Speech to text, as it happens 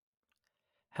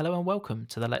Hello and welcome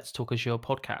to the Let's Talk Azure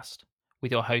podcast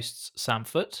with your hosts Sam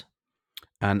Foote.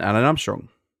 And Alan Armstrong.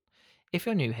 If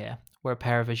you're new here, we're a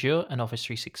pair of Azure and Office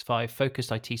 365 focused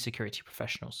IT security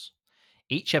professionals.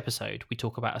 Each episode, we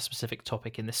talk about a specific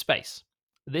topic in this space.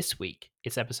 This week,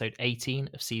 it's episode 18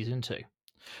 of season 2.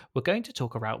 We're going to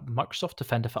talk about Microsoft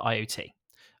Defender for IoT,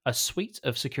 a suite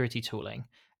of security tooling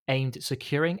aimed at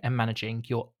securing and managing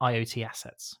your IoT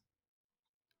assets.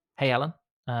 Hey, Alan,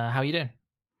 how are you doing?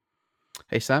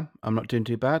 Hey Sam, I'm not doing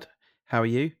too bad. How are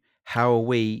you? How are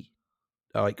we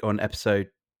on episode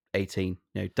 18,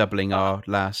 doubling Uh, our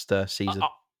last season?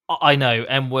 I know,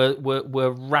 and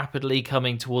we're rapidly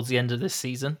coming towards the end of this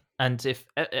season. And if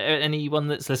anyone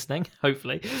that's listening,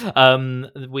 hopefully,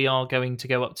 we are going to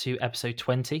go up to episode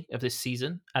 20 of this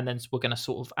season, and then we're going to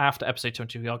sort of after episode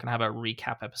 20, we are going to have a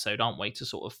recap episode, aren't we, to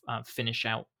sort of finish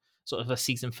out sort of a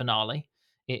season finale,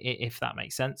 if that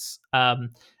makes sense.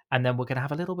 And then we're going to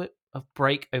have a little bit of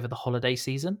break over the holiday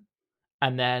season,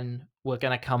 and then we're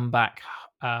going to come back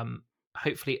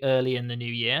hopefully early in the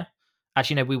new year.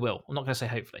 Actually, no, we will. I'm not going to say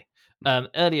hopefully.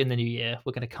 Early in the new year,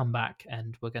 we're going to come back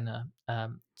and we're going to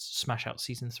smash out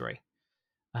season 3.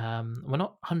 We're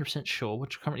not 100% sure. We're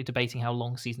currently debating how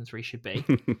long season 3 should be,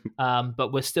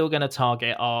 but we're still going to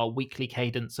target our weekly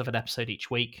cadence of an episode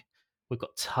each week. We've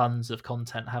got tons of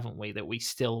content, haven't we, that we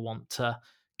still want to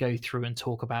go through and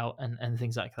talk about and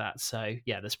things like that. So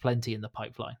yeah, there's plenty in the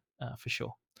pipeline for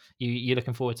sure. You're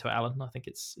looking forward to it, Alan? I think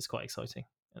it's quite exciting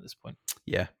at this point.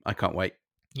 Yeah, I can't wait.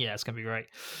 Yeah, it's going to be great.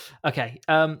 Okay,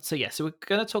 so we're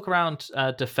going to talk around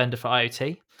Defender for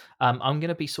IoT. I'm going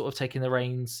to be sort of taking the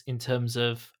reins in terms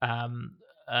of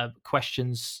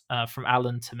questions from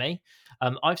Alan to me.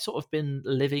 I've sort of been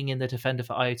living in the Defender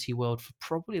for IoT world for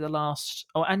probably the last,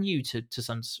 and you to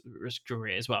some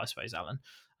degree as well, I suppose, Alan.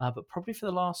 But probably for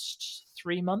the last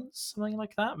 3 months, something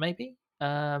like that, maybe.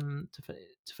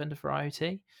 Defender for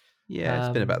IoT. Yeah,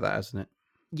 it's been about that, hasn't it?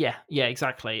 Yeah,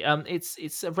 exactly.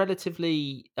 It's a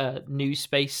relatively new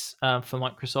space for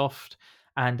Microsoft,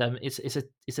 and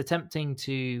it's attempting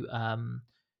to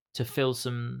fill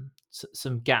some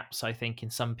gaps, I think, in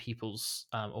some people's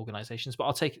organizations. But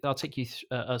I'll take you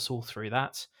us all through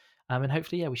that, and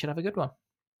hopefully, yeah, we should have a good one.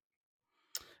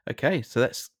 Okay, so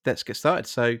let's get started.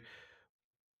 So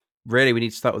really, we need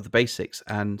to start with the basics.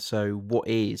 And so, what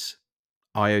is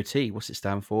IoT? What's it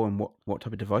stand for, and what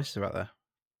type of devices are out there?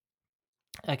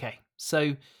 Okay,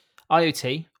 so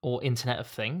IoT or Internet of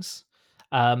Things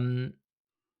um,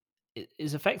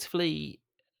 is effectively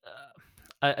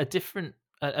a different,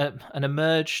 an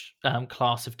emerged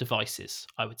class of devices,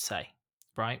 I would say.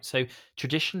 Right. So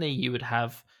traditionally, you would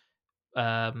have.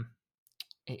 Um,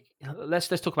 let's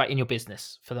talk about in your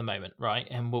business for the moment, right?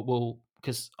 And we'll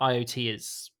because IoT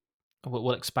is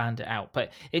we'll expand it out,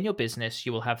 but in your business,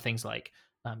 you will have things like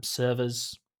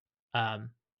servers, um,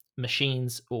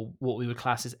 machines, or what we would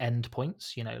class as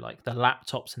endpoints, like the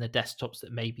laptops and the desktops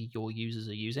that maybe your users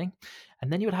are using.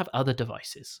 And then you would have other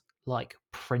devices like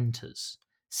printers,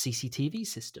 CCTV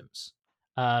systems,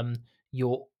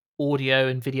 your audio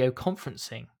and video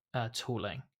conferencing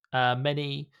tooling,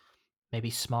 many maybe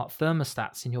smart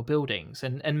thermostats in your buildings,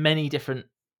 and many different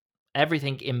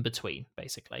everything in between,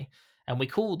 basically. And we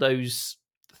call those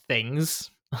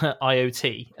things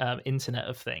IoT, Internet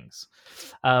of Things.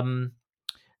 Um,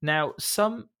 Now,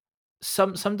 some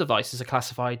devices are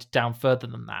classified down further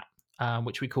than that,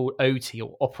 which we call OT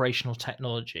or operational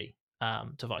technology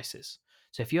devices.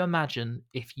 So if you imagine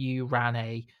if you ran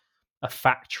a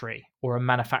factory or a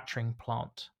manufacturing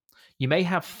plant, you may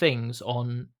have things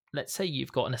on. Let's say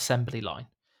you've got an assembly line,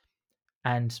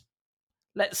 and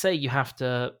let's say you have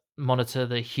to monitor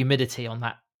the humidity on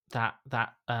that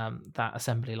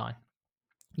assembly line.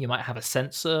 You might have a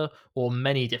sensor or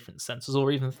many different sensors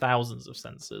or even thousands of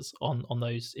sensors on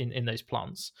those in those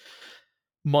plants.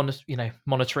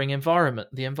 Monitoring the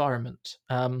environment.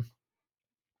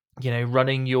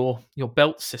 Running your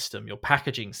belt system, your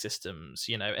packaging systems,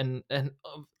 and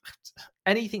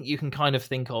anything you can kind of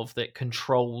think of that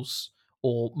controls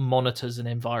or monitors an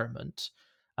environment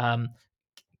um,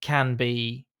 can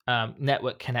be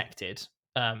network connected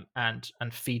and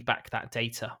feedback that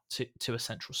data to a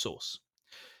central source.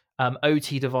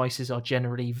 OT devices are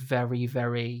generally very,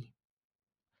 very.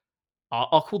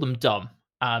 I'll call them dumb.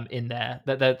 In there,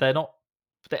 they're not.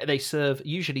 They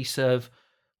usually serve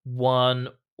one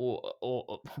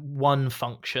or one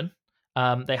function.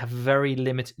 They have very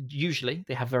limited. Usually,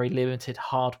 they have very limited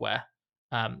hardware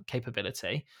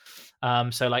capability.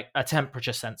 So, like a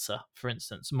temperature sensor, for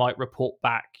instance, might report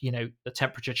back. The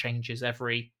temperature changes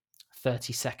every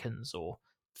 30 seconds or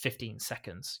 15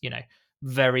 seconds.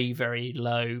 very, very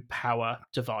low power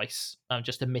device,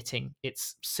 just emitting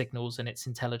its signals and its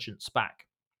intelligence back.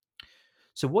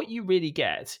 So what you really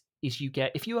get is you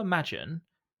get, if you imagine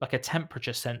like a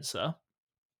temperature sensor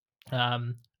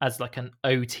as like an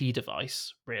OT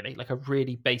device, really, like a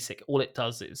really basic. All it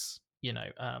does is,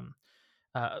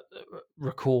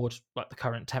 record like the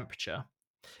current temperature,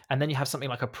 and then you have something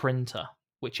like a printer,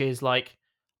 which is like,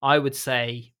 I would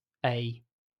say, a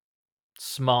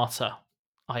smarter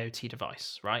IoT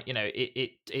device, right?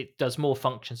 It does more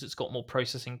functions. It's got more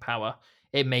processing power.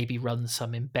 It maybe runs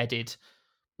some embedded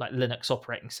like Linux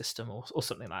operating system or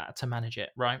something like that to manage it,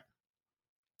 right?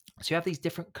 So you have these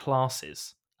different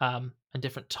classes and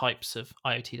different types of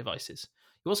IoT devices.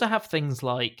 You also have things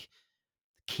like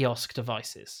kiosk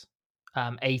devices,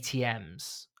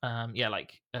 ATMs,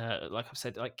 like I've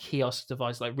said, like kiosk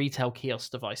devices, like retail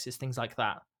kiosk devices, things like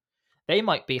that. They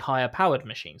might be higher powered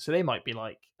machines, so they might be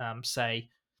like, say,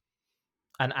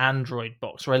 an Android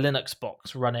box or a Linux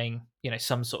box running,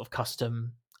 some sort of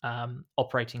custom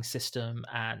operating system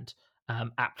and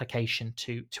application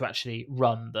to actually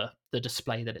run the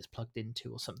display that it's plugged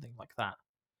into or something like that.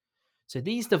 So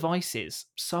these devices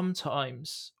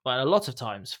sometimes, well, a lot of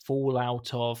times, fall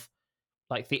out of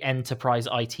like the enterprise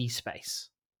IT space,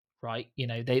 right?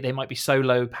 They might be so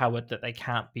low powered that they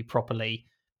can't be properly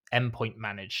endpoint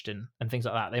managed and things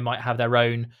like that. They might have their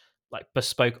own like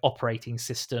bespoke operating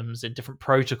systems and different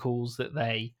protocols that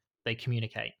they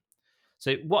communicate.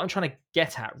 So what I'm trying to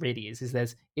get at really is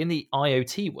there's, in the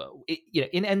IoT world,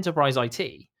 in enterprise IT,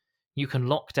 you can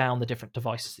lock down the different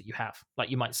devices that you have. Like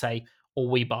you might say, all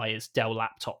we buy is Dell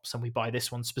laptops, and we buy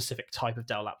this one specific type of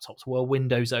Dell laptops. We're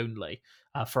Windows only.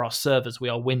 For our servers, we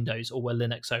are Windows, or we're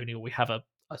Linux only, or we have a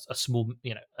small,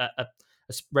 a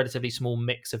relatively small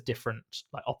mix of different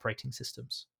like operating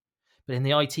systems. But in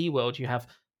the IT world, you have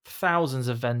thousands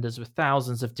of vendors with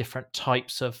thousands of different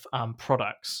types of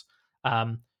products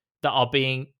that are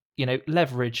being,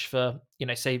 leveraged for,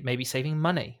 say maybe saving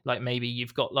money. Like maybe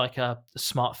you've got like a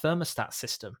smart thermostat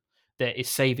system that is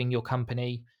saving your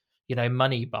company,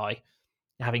 money by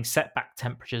having setback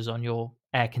temperatures on your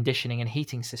air conditioning and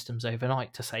heating systems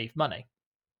overnight to save money.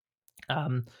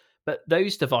 But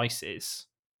those devices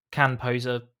can pose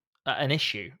an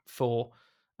issue for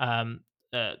um,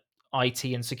 IT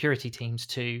and security teams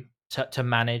to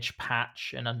manage,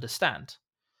 patch, and understand.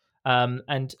 And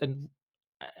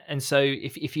so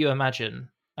if you imagine,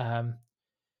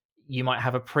 you might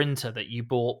have a printer that you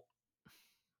bought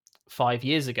 5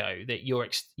 years ago that you're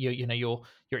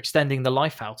extending the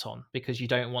life out on because you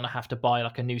don't want to have to buy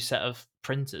like a new set of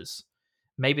printers.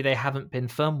 Maybe they haven't been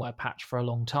firmware patched for a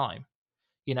long time.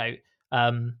 you know,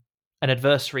 an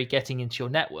adversary getting into your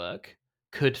network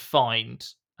could find,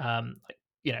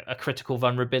 a critical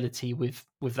vulnerability with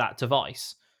that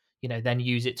device. Then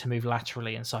use it to move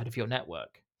laterally inside of your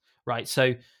network, right?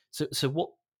 So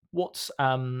what's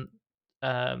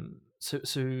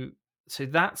so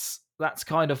that's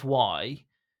kind of why,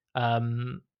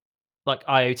 like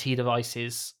IoT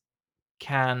devices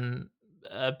can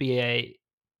be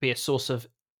a source of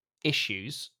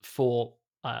issues for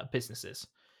businesses.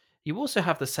 You also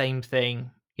have the same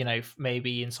thing,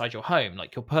 maybe inside your home,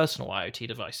 like your personal IoT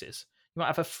devices. You might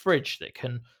have a fridge that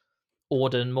can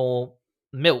order more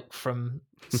milk from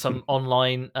some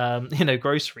online,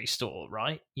 grocery store,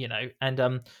 right?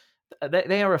 And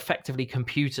they are effectively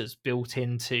computers built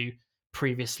into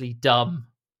previously dumb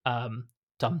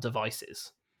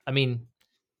devices. I mean,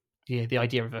 the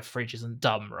idea of a fridge isn't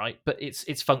dumb, right? But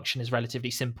its function is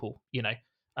relatively simple.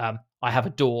 I have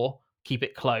a door, keep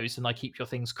it closed, and I keep your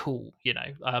things cool.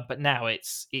 But now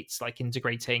it's like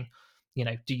integrating.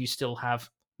 Do you still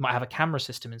might have a camera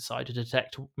system inside to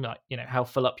detect, like, how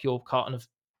full up your carton of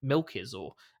milk is,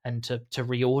 or and to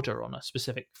reorder on a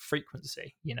specific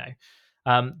frequency.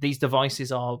 These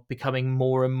devices are becoming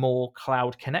more and more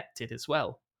cloud connected as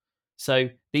well. So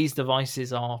these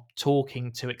devices are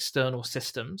talking to external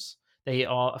systems. They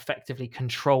are effectively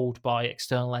controlled by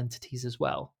external entities as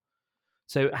well.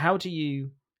 So how do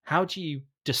you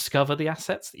discover the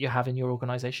assets that you have in your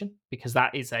organization? Because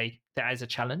that is a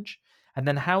challenge. And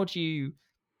then how do you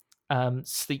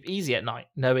sleep easy at night,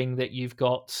 knowing that you've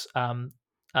got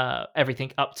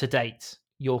everything up to date,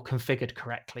 you're configured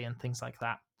correctly, and things like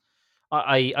that?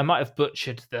 I might have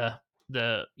butchered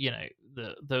the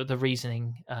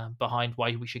reasoning behind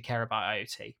why we should care about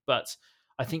IoT, but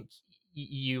I think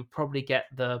you probably get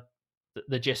the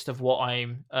gist of what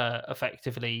I'm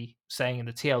effectively saying in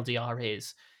the TLDR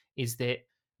is that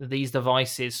these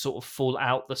devices sort of fall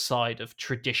out the side of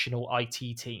traditional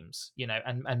IT teams,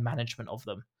 and management of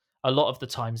them. A lot of the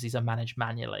times these are managed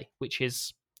manually, which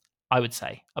is, I would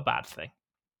say, a bad thing.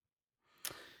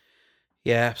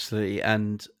 Yeah, absolutely.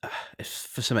 And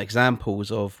for some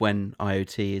examples of when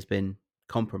IoT has been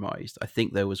compromised, I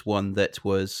think there was one that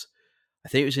was, I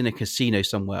think it was in a casino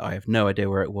somewhere. I have no idea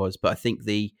where it was, but I think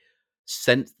the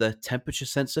temperature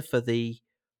sensor for the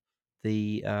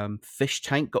fish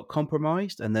tank got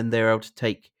compromised, and then they were able to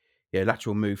take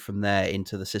lateral move from there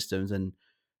into the systems and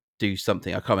do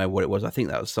something. I can't remember what it was. I think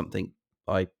that was something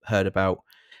I heard about.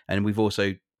 And I've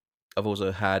also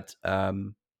had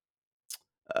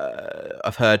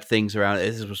I've heard things around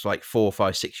it. This was like 4,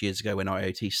 5, 6 years ago when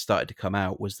IoT started to come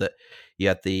out. Was that you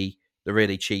had the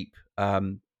really cheap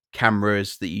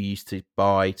cameras that you used to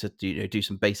buy to do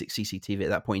some basic CCTV at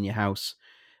that point in your house,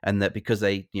 and that because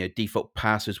they default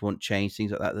passwords won't change,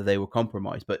 things like that, that they were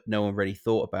compromised. But no one really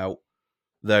thought about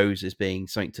those as being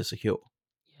something to secure.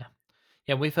 Yeah.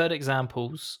 Yeah, we've heard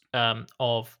examples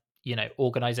of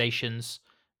organizations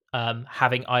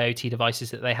having IoT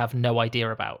devices that they have no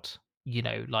idea about.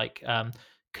 Like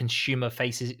consumer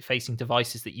facing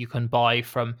devices that you can buy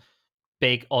from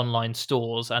big online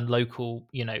stores and local,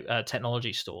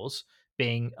 technology stores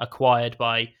being acquired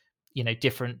by,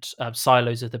 different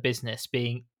silos of the business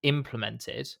being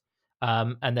implemented,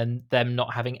 and then them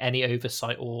not having any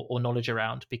oversight or knowledge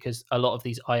around, because a lot of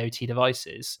these IoT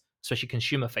devices, especially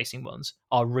consumer-facing ones,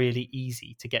 are really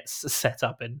easy to get set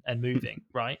up and moving,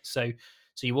 right? So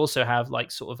you also have like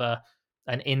sort of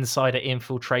an insider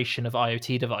infiltration of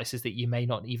IoT devices that you may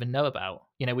not even know about.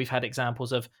 We've had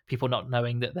examples of people not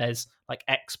knowing that there's like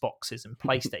Xboxes and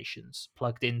PlayStations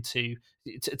plugged into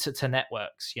to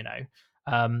networks.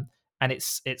 Um, and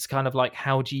it's kind of like,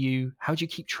 how do you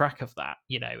keep track of that?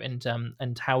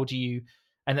 And how do you?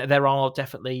 And there are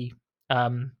definitely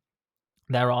um,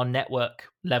 there are network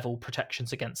level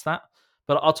protections against that.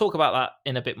 But I'll talk about that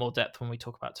in a bit more depth when we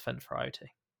talk about Defender for IoT.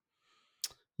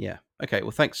 Yeah. Okay.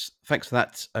 Well, thanks for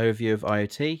that overview of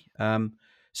IoT.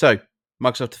 So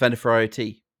Microsoft Defender for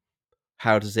IoT,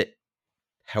 how does it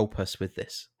help us with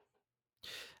this?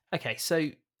 Okay, so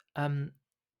um,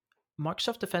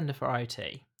 Microsoft Defender for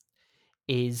IoT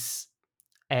is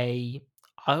a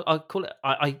I call it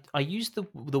I use the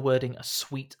wording a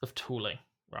suite of tooling,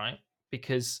 right?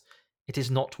 Because it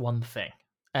is not one thing,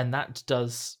 and that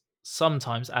does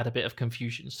sometimes add a bit of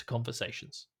confusion to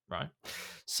conversations, right?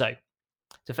 So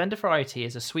Defender for IoT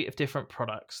is a suite of different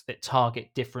products that target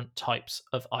different types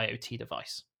of IoT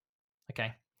device.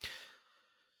 Okay,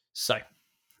 so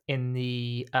in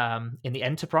the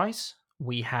enterprise,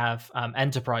 we have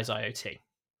enterprise IoT,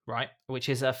 right, which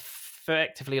is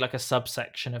effectively like a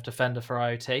subsection of Defender for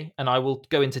IoT, and I will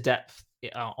go into depth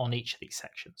on each of these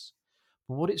sections.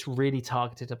 But what it's really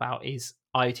targeted about is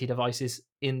IoT devices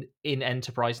in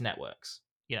enterprise networks.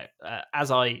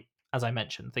 As I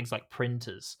mentioned, things like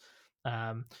printers,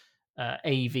 um,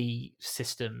 AV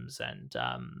systems,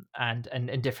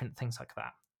 and different things like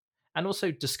that, and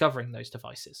also discovering those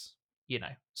devices.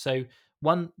 So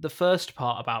the first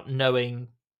part about knowing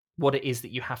what it is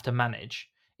that you have to manage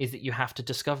is that you have to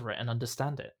discover it and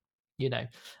understand it. you know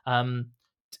um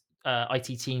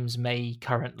IT teams may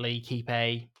currently keep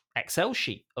a Excel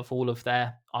sheet of all of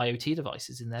their IoT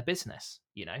devices in their business,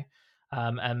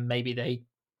 and maybe they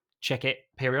check it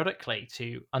periodically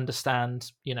to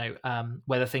understand,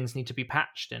 whether things need to be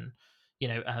patched, and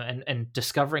and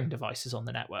discovering devices on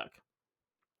the network.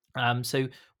 So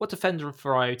what Defender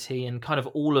for IoT and kind of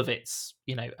all of its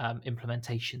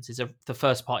implementations is, the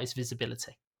first part is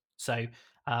visibility. So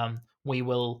we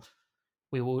will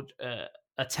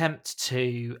attempt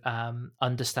to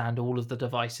understand all of the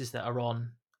devices that are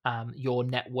on your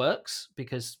networks,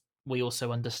 because we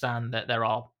also understand that there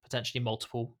are potentially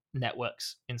multiple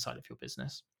networks inside of your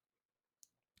business.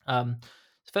 The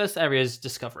first area is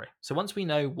discovery. So once we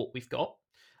know what we've got,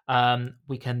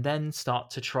 we can then start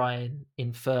to try and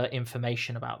infer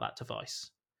information about that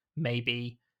device.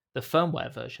 Maybe the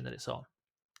firmware version that it's on,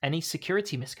 any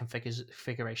security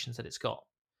misconfigurations that it's got.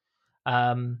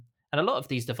 And a lot of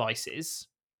these devices,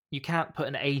 you can't put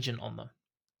an agent on them,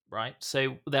 right?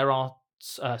 So there are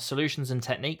solutions and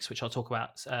techniques, which I'll talk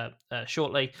about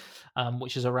shortly,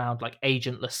 which is around like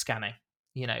agentless scanning.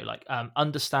 Like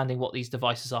understanding what these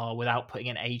devices are without putting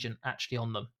an agent actually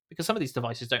on them, because some of these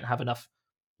devices don't have enough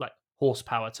like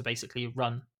horsepower to basically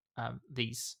run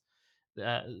these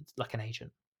like an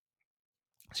agent.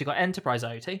 So you've got enterprise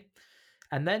IoT,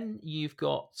 and then you've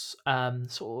got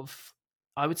sort of,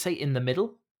 I would say, in the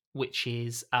middle, which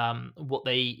is what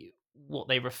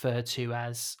they refer to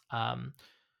as um,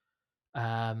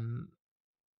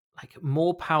 like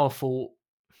more powerful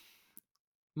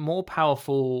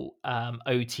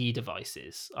OT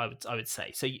devices. I would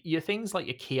say so. Your things like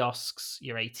your kiosks,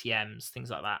 your ATMs, things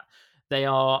like that. They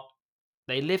are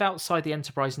they live outside the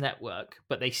enterprise network,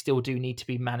 but they still do need to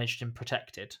be managed and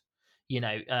protected.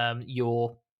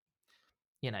 Your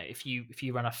if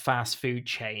you run a fast food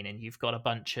chain and you've got a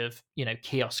bunch of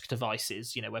kiosk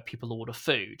devices, where people order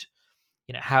food,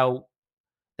 how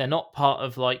they're not part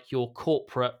of like your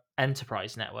corporate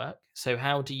enterprise network. So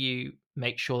how do you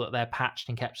make sure that they're patched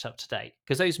and kept up to date?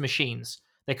 Because those machines,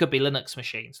 they could be Linux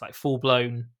machines, like full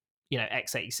blown,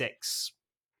 x86,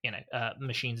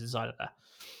 machines inside of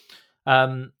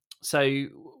there. So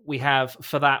we have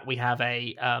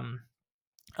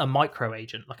a micro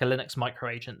agent, like a Linux micro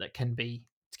agent that can be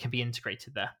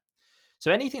integrated there.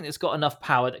 So anything that's got enough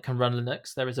power that can run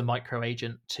Linux, there is a micro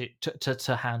agent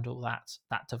to handle that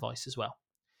device as well.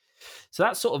 So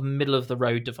that's sort of middle of the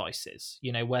road devices,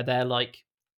 where they're like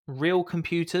real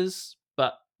computers,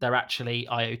 but they're actually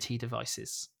IoT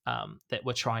devices that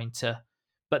we're trying to,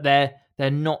 but they're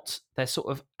not, they're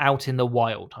sort of out in the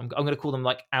wild. I'm going to call them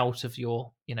like out of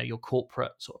your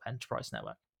corporate sort of enterprise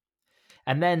network.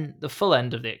 And then the full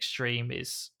end of the extreme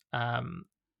is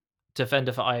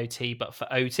Defender for IoT, but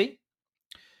for OT.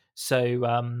 So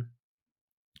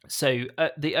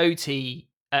the OT,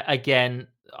 again,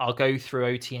 I'll go through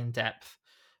OT in depth,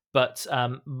 but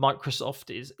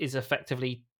Microsoft is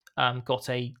effectively got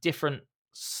a different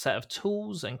set of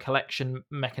tools and collection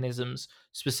mechanisms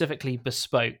specifically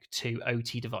bespoke to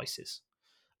OT devices.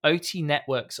 OT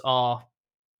networks are,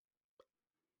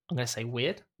 I'm going to say,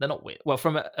 weird. They're not weird. Well,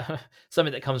 from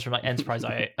something that comes from like enterprise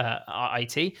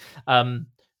IT,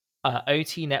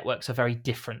 OT networks are very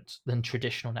different than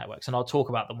traditional networks, and I'll talk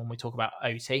about them when we talk about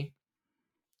OT.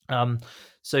 So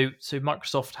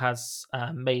Microsoft has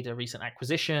made a recent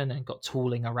acquisition and got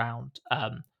tooling around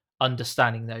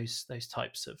understanding those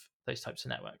types of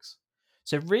networks.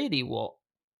 So really, what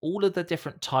all of the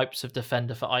different types of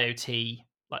Defender for IoT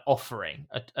like offering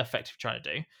are effectively trying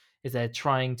to do is they're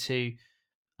trying to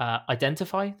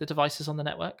identify the devices on the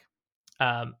network,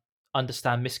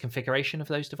 understand misconfiguration of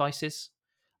those devices,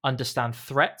 understand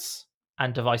threats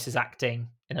and devices acting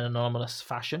in an anomalous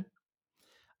fashion,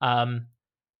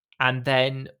 and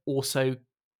then also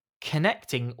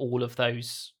connecting all of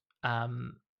those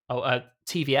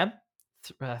TVM,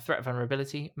 threat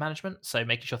vulnerability management. So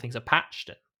making sure things are patched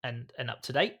and up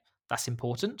to date. That's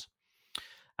important.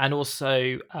 And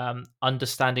also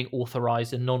understanding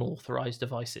authorized and non-authorized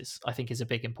devices, I think, is a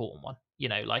big important one.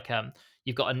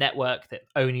 You've got a network that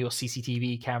only your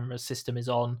CCTV camera system is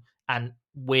on, and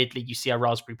weirdly, you see a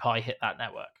Raspberry Pi hit that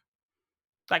network.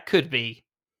 That could be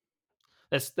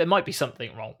there might be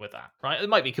something wrong with that, right? It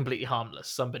might be completely harmless.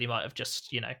 Somebody might have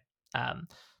just,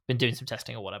 been doing some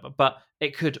testing or whatever. But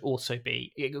it could also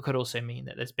mean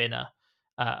that there's been a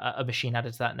machine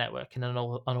added to that network in an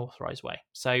unauthorized way.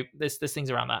 So there's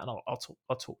things around that, and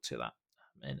I'll talk to that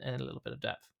in a little bit of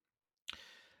depth.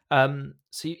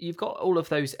 So you've got all of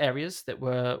those areas that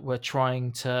we're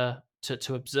trying to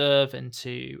observe and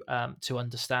to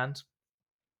understand.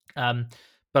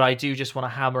 But I do just want to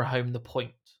hammer home the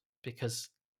point, because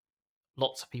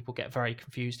lots of people get very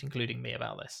confused, including me,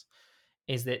 about this,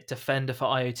 is that Defender for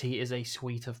IoT is a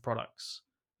suite of products,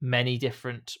 many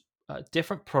different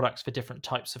products for different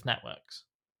types of networks,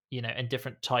 and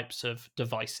different types of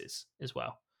devices as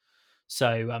well.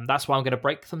 So that's why I'm going to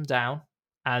break them down,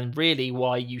 and really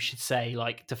why you should say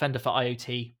like Defender for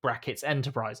IoT brackets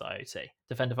enterprise IoT,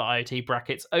 Defender for IoT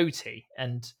brackets OT,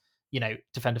 and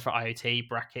Defender for IoT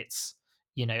brackets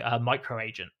a micro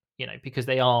agent, because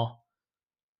they are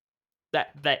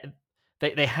that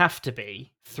they have to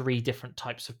be three different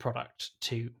types of product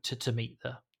to meet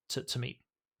the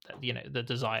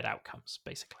desired outcomes,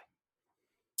 basically.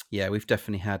 Yeah, we've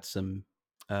definitely had some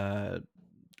not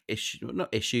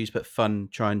issues, but fun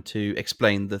trying to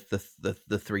explain the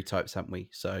three types, haven't we?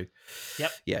 So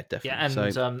yep, yeah, definitely. Yeah,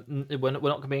 and we're not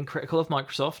going to be critical of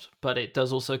Microsoft, but it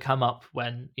does also come up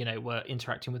when we're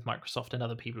interacting with Microsoft and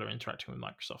other people are interacting with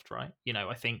Microsoft, right?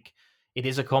 I think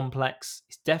it's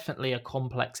definitely a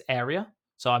complex area.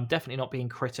 So I'm definitely not being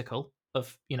critical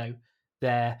of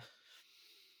their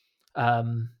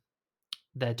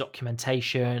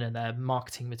documentation and their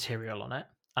marketing material on it,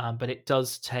 but it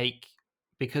does take,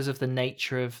 because of the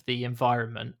nature of the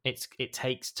environment, it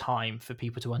takes time for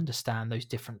people to understand those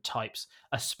different types,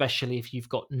 especially if you've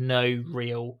got no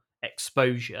real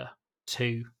exposure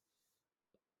to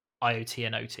IoT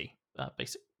and OT,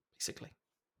 basically.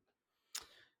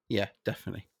 Yeah,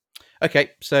 definitely.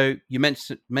 Okay, so you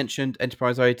mentioned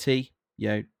enterprise IoT.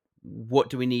 What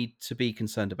do we need to be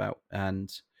concerned about,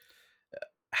 and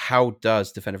how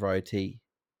does Defender for IoT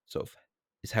sort of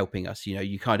is helping us?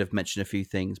 You kind of mentioned a few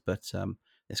things, but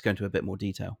let's go into a bit more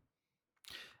detail.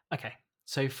 Okay,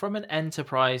 so from an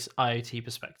enterprise IoT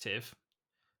perspective,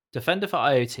 Defender for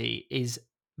IoT is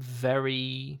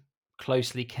very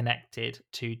closely connected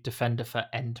to Defender for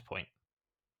Endpoint.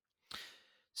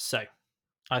 So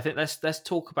I think let's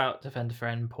talk about Defender for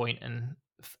Endpoint and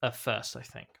first. I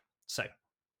think so.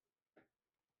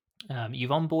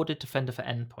 You've onboarded Defender for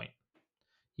Endpoint.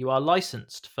 You are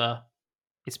licensed for.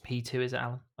 It's P2, is it,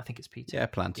 Alan? I think it's P2. Yeah,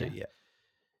 plan to. Yeah.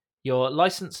 You're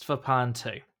licensed for Plan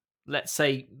 2. Let's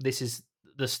say this is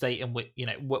the state in which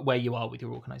where you are with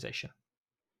your organization.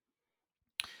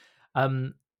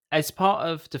 As part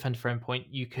of Defender for Endpoint,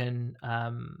 you can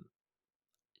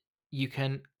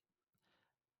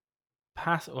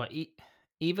pass or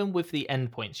even with the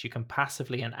endpoints, you can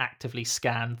passively and actively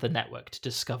scan the network to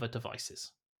discover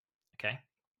devices. Okay,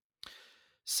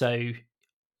 so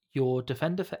your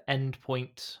Defender for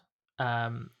Endpoint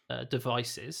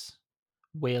devices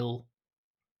will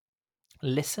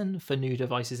listen for new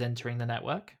devices entering the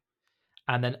network,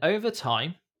 and then over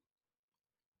time,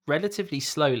 relatively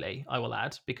slowly, I will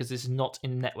add, because this is not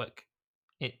in network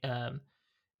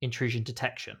intrusion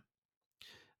detection,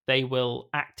 they will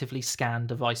actively scan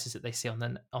devices that they see on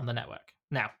the network.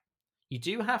 Now, you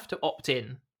do have to opt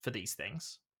in for these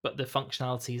things, but the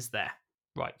functionality is there,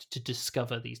 right, to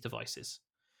discover these devices,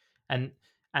 and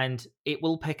it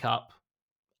will pick up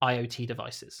IoT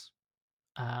devices.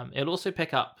 It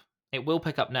will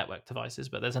pick up network devices,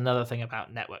 but there's another thing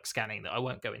about network scanning that I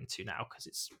won't go into now because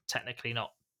it's technically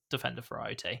not Defender for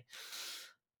IoT.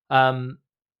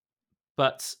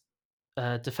 But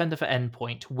Defender for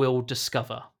Endpoint will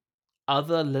discover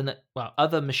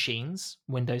other machines,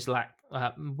 Windows, Mac,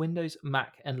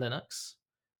 and Linux,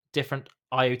 different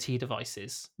IoT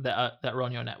devices that are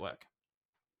on your network.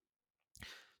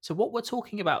 So what we're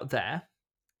talking about there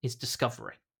is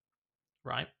discovery,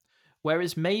 right?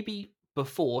 Whereas maybe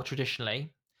before,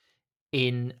 traditionally,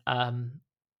 in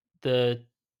the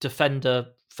Defender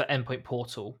for Endpoint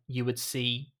portal, you would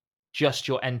see just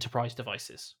your enterprise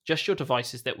devices, just your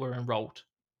devices that were enrolled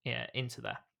into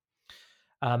there.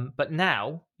 But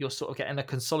now you're sort of getting a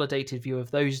consolidated view of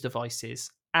those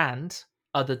devices and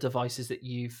other devices that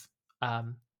you've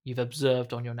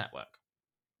observed on your network.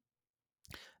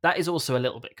 That is also a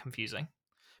little bit confusing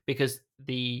because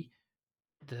the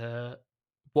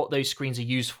what those screens are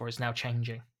used for is now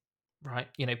changing, right?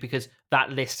 Because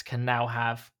that list can now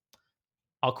have,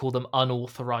 I'll call them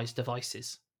unauthorized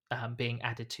devices being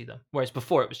added to them. Whereas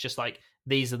before it was just like,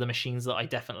 these are the machines that I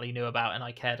definitely knew about and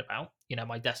I cared about.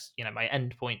 My desk, my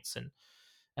endpoints and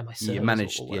my servers. You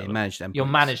managed endpoints. Your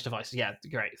managed devices. Yeah,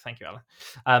 great. Thank you,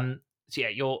 Alan. So yeah,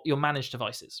 your managed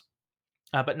devices.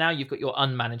 But now you've got your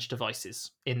unmanaged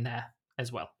devices in there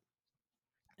as well.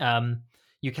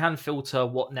 You can filter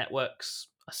what networks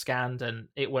are scanned, and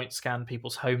it won't scan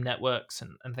people's home networks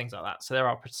and things like that. So there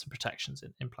are some protections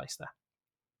in place there.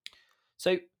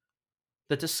 So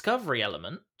the discovery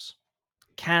element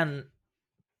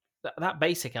that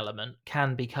basic element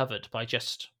can be covered by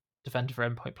just Defender for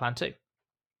Endpoint Plan 2.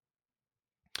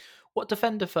 What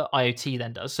Defender for IoT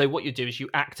then does, so what you do is you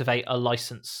activate a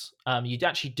license. You'd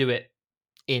actually do it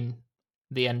in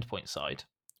the endpoint side,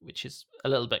 which is a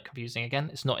little bit confusing. Again,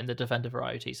 it's not in the Defender for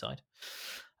IoT side.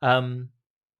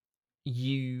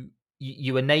 You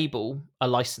enable a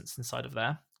license inside of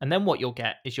there, and then what you'll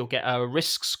get is a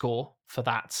risk score for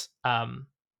that,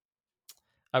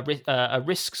 a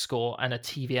risk score and a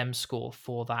TVM score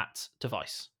for that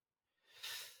device.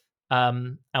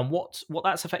 And what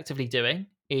that's effectively doing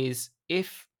is,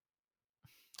 if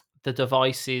the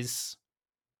device is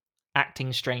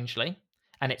acting strangely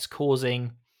and it's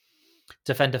causing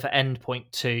Defender for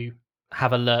Endpoint to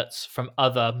have alerts from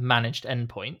other managed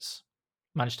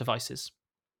devices,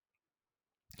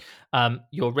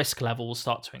 your risk level will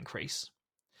start to increase,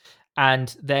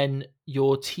 and then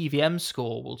your TVM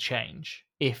score will change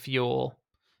if the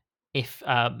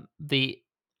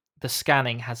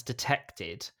scanning has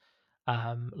detected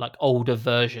like older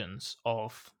versions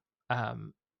of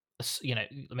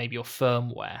maybe your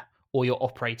firmware or your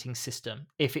operating system,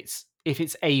 if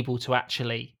it's able to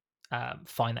actually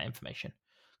find that information.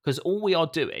 Because all we are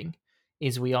doing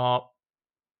is we are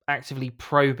actively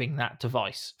probing that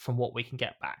device from what we can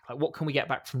get back. Like, what can we get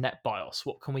back from NetBIOS?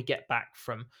 What can we get back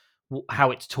from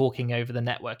how it's talking over the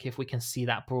network, if we can see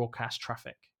that broadcast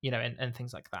traffic, and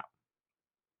things like that.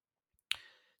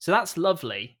 So that's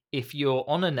lovely if you're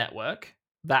on a network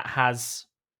that has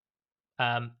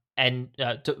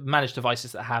managed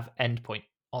devices that have endpoint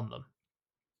on them,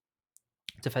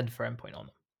 Defender for Endpoint on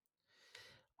them.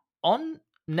 On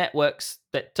networks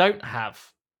that don't have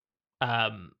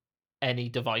any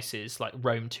devices like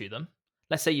roam to them,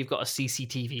 let's say you've got a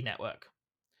CCTV network,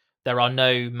 there are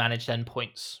no managed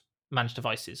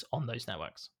devices on those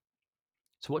networks.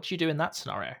 So what do you do in that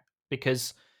scenario?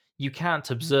 Because you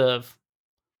can't observe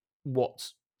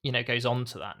what goes on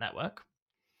to that network.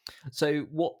 So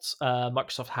what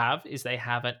Microsoft have is they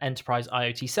have an enterprise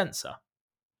IoT sensor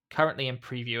currently in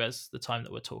preview as the time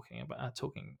that we're talking about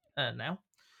now.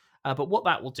 But what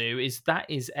that will do is that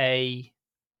is a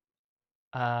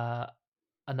uh,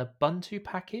 an Ubuntu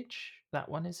package. That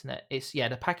one, isn't it? It's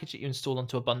the package that you install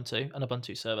onto Ubuntu, an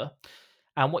Ubuntu server.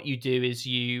 And what you do is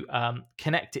you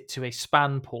connect it to a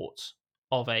SPAN port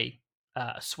of a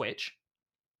switch,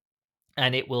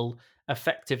 and it will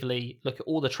effectively look at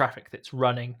all the traffic that's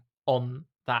running on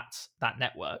that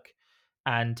network,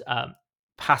 and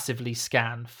passively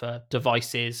scan for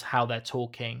devices, how they're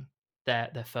talking, their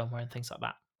firmware, and things like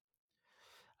that.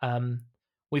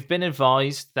 We've been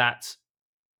advised that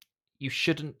you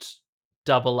shouldn't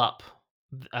double up.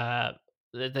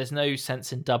 There's no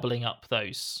sense in doubling up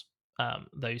those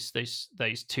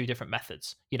two different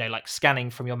methods. Like scanning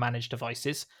from your managed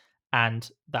devices and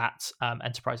that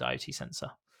enterprise IoT sensor.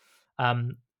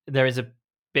 There is a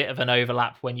bit of an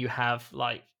overlap when you have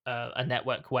like a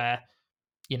network where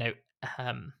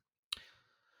um,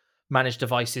 managed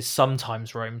devices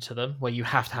sometimes roam to them, where you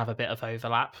have to have a bit of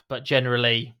overlap, but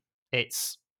generally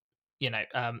it's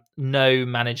no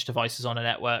managed devices on a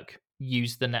network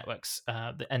use the network's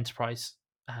the enterprise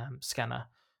scanner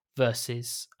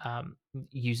versus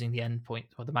using the endpoint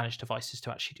or the managed devices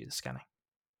to actually do the scanning.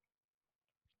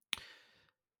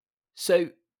 So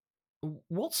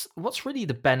what's really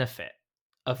the benefit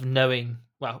of knowing?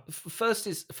 Well, first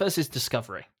is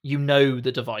discovery.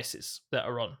 The devices that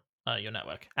are on your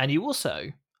network, and you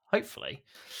also hopefully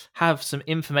have some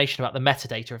information about the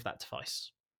metadata of that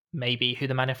device, maybe who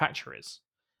the manufacturer is,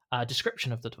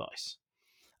 description of the device.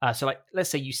 So like, let's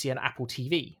say you see an Apple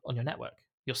TV on your network,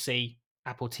 you'll see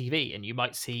Apple TV, and you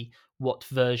might see what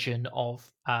version of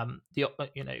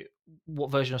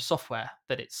what version of software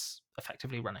that it's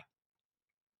effectively running.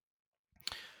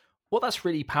 What that's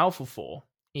really powerful for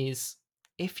is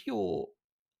if you're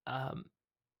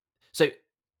so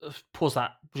pause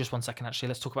that just 1 second. Actually,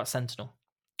 let's talk about Sentinel.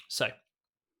 So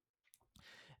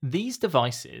these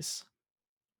devices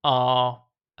are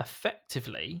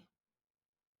effectively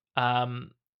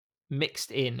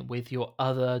mixed in with your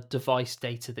other device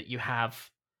data that you have,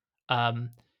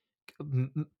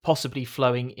 possibly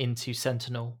flowing into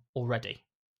Sentinel already.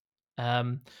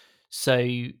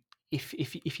 So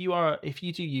if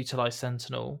you do utilize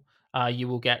Sentinel, you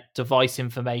will get device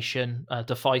information,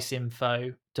 device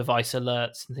info, device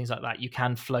alerts, and things like that. You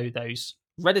can flow those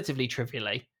relatively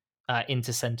trivially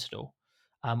into Sentinel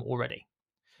already.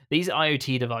 These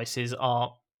IoT devices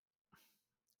are,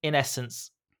 in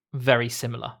essence, very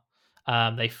similar.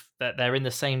 They're in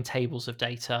the same tables of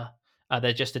data.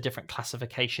 They're just a different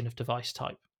classification of device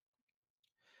type.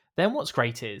 Then what's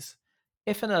great is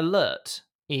if an alert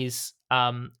is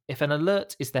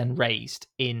then raised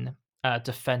in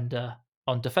Defender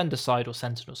on Defender side or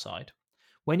Sentinel side,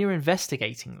 when you're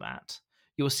investigating that,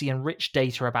 you'll see enriched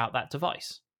data about that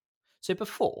device. So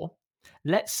before,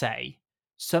 let's say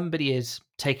somebody is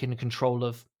taking control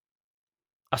of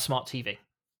a smart TV.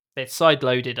 They've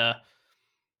sideloaded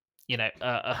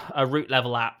a root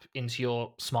level app into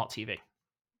your smart TV.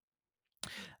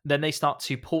 Then they start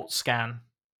to port scan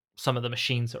some of the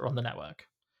machines that are on the network.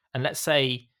 And let's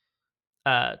say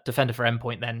Defender for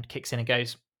Endpoint then kicks in and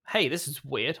goes, "Hey, this is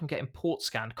weird. I'm getting port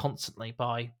scanned constantly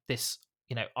by this,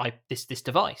 this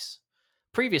device.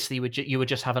 Previously, you would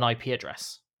just have an IP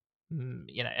address,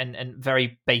 and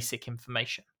very basic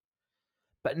information.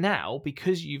 But now,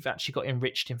 because you've actually got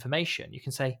enriched information, you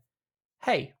can say,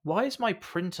 hey, why is my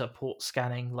printer port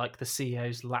scanning like the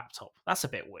CEO's laptop? That's a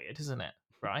bit weird, isn't it?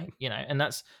 Right? And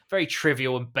that's very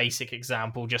trivial and basic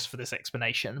example just for this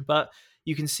explanation. But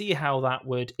you can see how that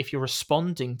would, if you're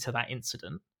responding to that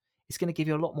incident, it's going to give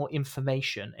you a lot more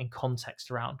information and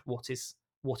context around what is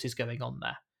going on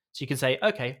there. So you can say,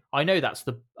 okay, I know that's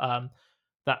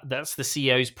that's the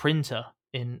CEO's printer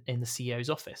in the CEO's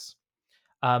office.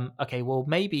 Okay, well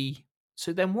maybe.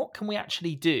 So then, what can we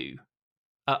actually do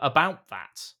about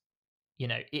that?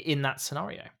 In that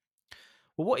scenario.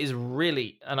 Well, what is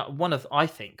really, and I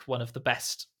think one of the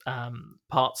best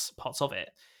parts of it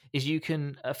is you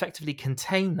can effectively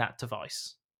contain that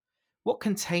device. What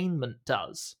containment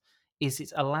does is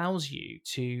it allows you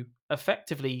to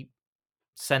effectively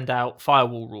send out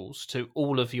firewall rules to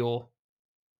all of your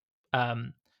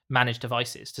managed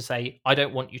devices to say, I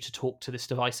don't want you to talk to this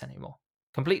device anymore.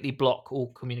 Completely block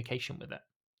all communication with it.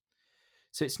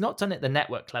 So it's not done at the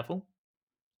network level.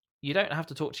 You don't have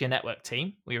to talk to your network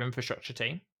team or your infrastructure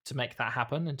team to make that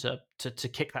happen and to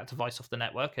kick that device off the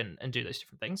network and do those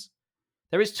different things.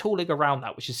 There is tooling around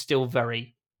that, which is still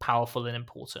very powerful and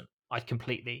important. I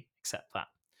completely accept that.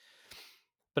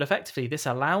 But effectively, this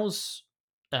allows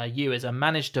you as a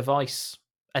managed device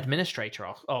administrator,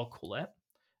 I'll call it,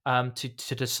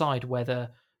 to decide whether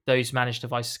those managed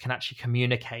devices can actually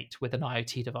communicate with an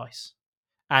IoT device.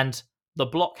 And the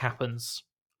block happens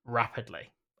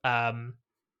rapidly,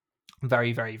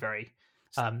 very, very, very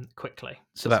quickly.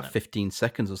 It's about 15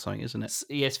 seconds or something, isn't it?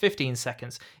 Yeah, it's 15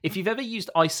 seconds. If you've ever used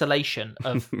isolation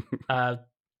of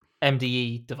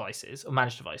MDE devices or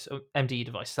managed device or MDE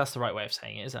devices, that's the right way of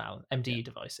saying it, isn't it, Alan? MDE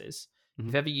devices. If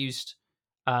you've ever used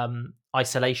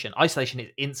isolation is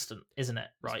instant, isn't it?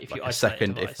 Right? If like you a isolate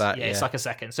second, a device, if that, it's like a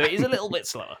second. So it is a little bit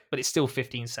slower, but it's still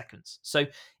 15 seconds. So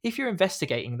if you're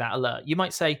investigating that alert, you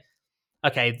might say,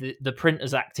 okay, the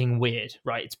printer's acting weird,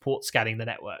 right? It's port scanning the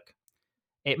network.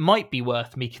 It might be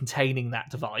worth me containing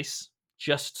that device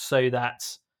just so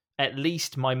that at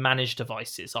least my managed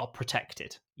devices are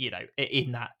protected,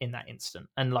 in that instant.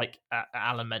 And like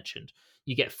Alan mentioned,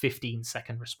 you get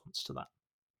 15-second response to that.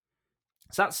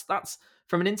 So that's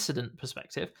from an incident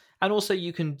perspective. And also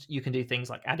you can do things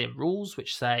like add in rules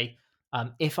which say,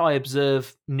 if I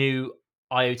observe new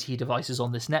IoT devices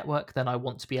on this network, then I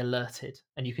want to be alerted.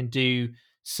 And you can do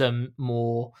some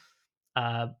more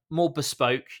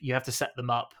bespoke. You have to set them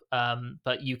up,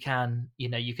 but you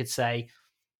could say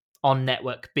on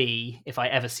network B, if I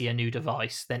ever see a new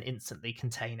device, then instantly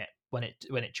contain it when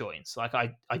it joins. Like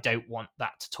I don't want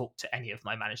that to talk to any of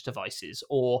my managed devices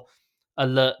or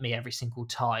alert me every single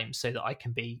time so that I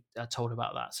can be told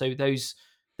about that. So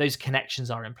those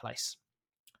connections are in place.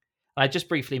 I just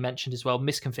briefly mentioned as well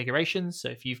misconfigurations. So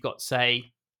if you've got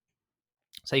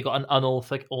you've got an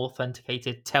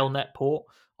unauthenticated telnet port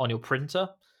on your printer,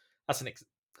 that's an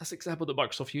example that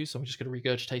Microsoft used. So I'm just going to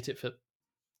regurgitate it for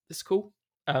this call.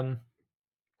 Got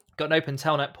an open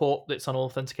telnet port that's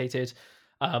unauthenticated.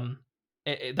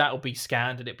 That'll be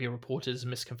scanned and it'll be reported as a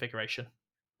misconfiguration.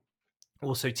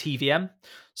 Also TVM.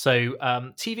 So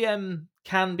TVM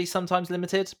can be sometimes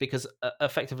limited because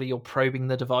effectively you're probing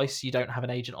the device. You don't have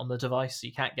an agent on the device, so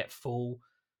you can't get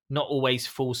not always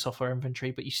full software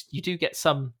inventory, but you do get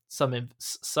some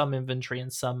inventory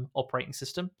and some operating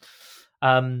system.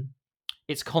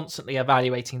 It's constantly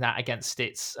evaluating that against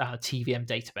its TVM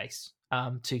database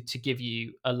to give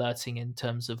you alerting in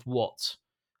terms of what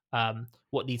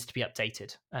needs to be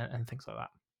updated and things like that.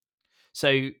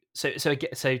 So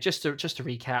just to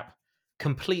recap,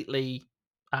 completely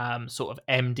sort of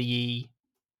MDE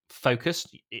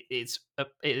focused. It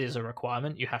is a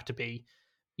requirement. You have to be,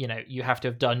 you have to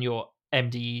have done your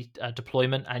MDE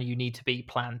deployment, and you need to be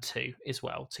Plan 2 as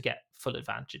well to get full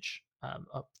advantage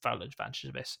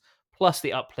of this. Plus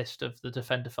the uplift of the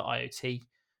Defender for IoT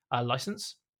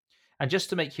license. And just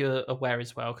to make you aware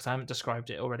as well, because I haven't described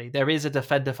it already, there is a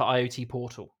Defender for IoT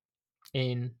portal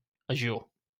in Azure.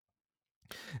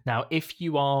 Now, if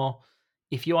you are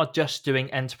just doing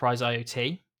enterprise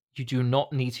IoT, you do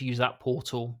not need to use that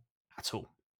portal at all.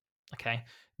 Okay,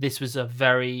 this was a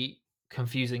very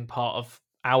confusing part of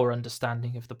our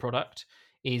understanding of the product.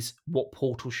 Is what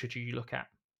portal should you look at?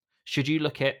 Should you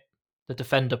look at the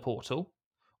Defender portal,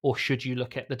 or should you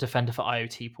look at the Defender for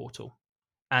IoT portal?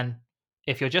 And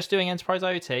if you're just doing enterprise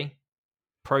IoT,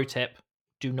 pro tip: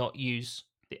 do not use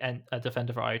the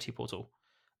Defender for IoT portal.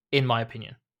 In my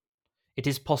opinion, it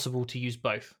is possible to use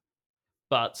both,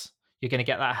 but you're going to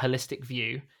get that holistic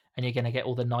view, and you're going to get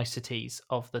all the niceties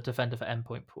of the Defender for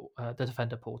Endpoint, the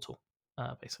Defender portal,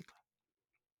 basically.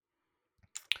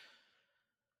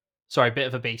 Sorry, a bit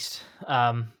of a beast,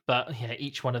 but yeah,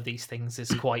 each one of these things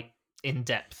is quite in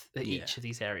depth at each of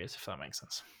these areas, if that makes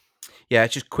sense. Yeah,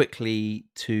 just quickly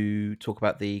to talk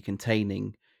about the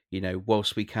containing.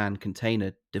 Whilst we can contain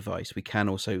a device, we can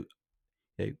also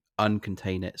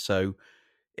uncontain it. So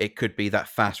it could be that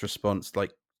fast response,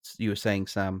 like you were saying,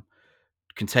 Sam.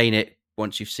 Contain it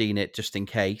once you've seen it, just in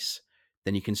case.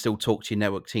 Then you can still talk to your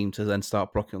network team to then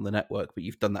start blocking on the network. But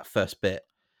you've done that first bit,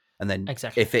 and then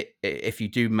exactly. if you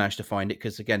do manage to find it,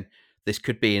 because again, this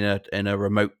could be in a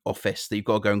remote office that you've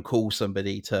got to go and call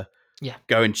somebody to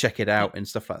go and check it out and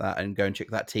stuff like that, and go and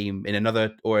check that team in another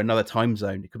time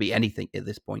zone. It could be anything at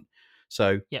this point.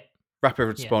 So rapid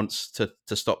response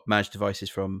to stop managed devices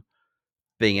from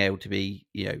being able to be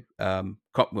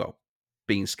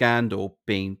being scanned or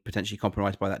being potentially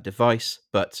compromised by that device,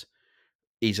 but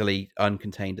easily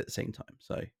uncontained at the same time.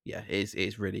 So yeah, it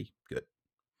is really good.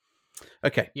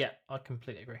 Okay. Yeah, I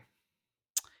completely agree.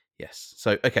 Yes.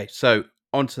 So okay. So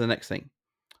on to the next thing,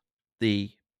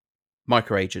 the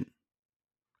micro agent,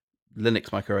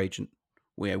 Linux micro agent.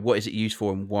 What is it used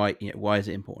for, and why is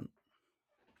it important?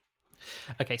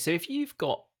 Okay, so if you've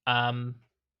got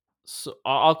so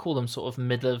I'll call them sort of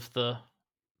middle of the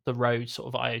road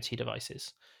sort of IoT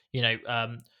devices. You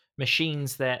know,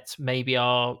 machines that maybe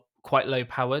are quite low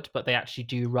powered, but they actually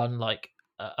do run like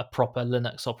a proper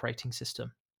Linux operating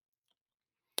system.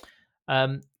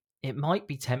 Um, it might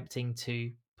be tempting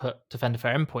to put Defender for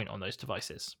Endpoint on those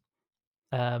devices,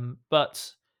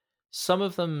 but some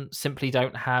of them simply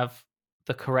don't have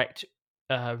the correct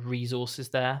resources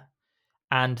there,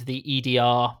 and the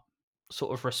EDR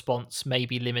sort of response may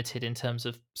be limited in terms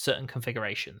of certain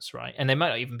configurations, right? And they might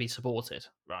not even be supported,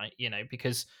 right? You know,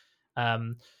 because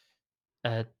um,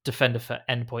 Defender for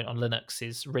Endpoint on Linux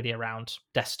is really around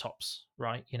desktops,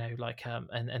 right? You know, like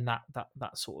and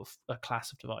that sort of a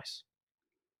class of device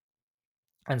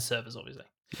and servers, obviously.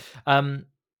 Um,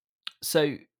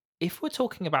 so if we're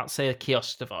talking about, say, a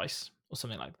kiosk device or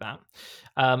something like that,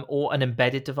 or an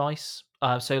embedded device,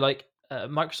 so like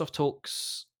Microsoft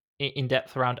talks in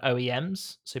depth around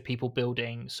OEMs, so people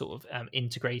building sort of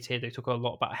integrated. They talk a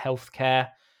lot about healthcare.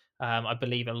 I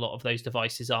believe a lot of those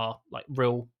devices are like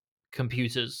real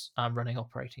computers running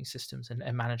operating systems,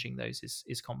 and managing those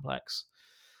is complex.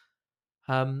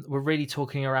 We're really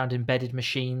talking around embedded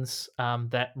machines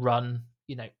that run,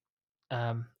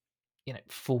 um,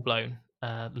 full blown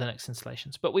Linux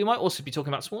installations. But we might also be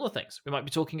talking about smaller things. We might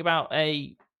be talking about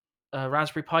a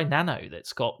Raspberry Pi Nano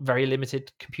that's got very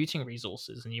limited computing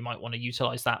resources, and you might want to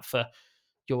utilize that for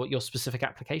your specific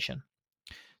application.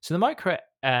 So the micro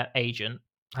agent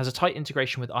has a tight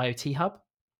integration with IoT Hub.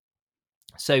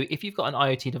 So if you've got an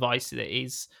IoT device that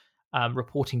is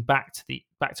reporting back to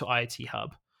IoT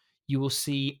Hub, you will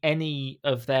see any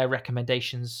of their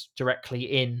recommendations directly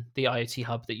in the IoT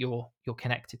Hub that you're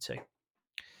connected to.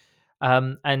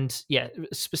 And yeah,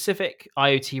 specific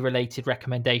IoT related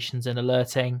recommendations and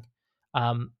alerting,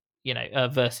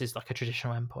 versus like a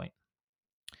traditional endpoint.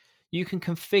 You can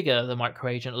configure the micro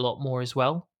agent a lot more as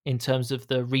well in terms of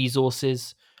the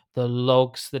resources, the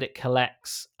logs that it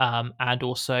collects, and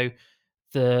also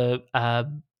the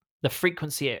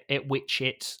frequency at which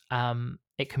it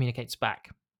communicates back.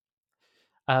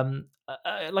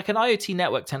 Like an IoT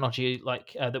network technology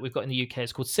that we've got in the UK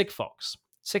is called Sigfox.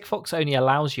 Sigfox only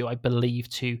allows you, I believe,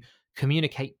 to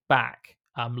communicate back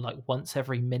like once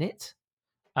every minute.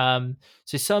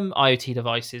 So some IoT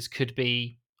devices could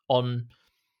be on,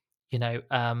 you know,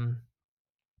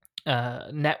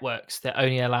 networks that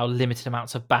only allow limited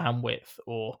amounts of bandwidth,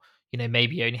 or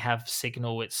maybe only have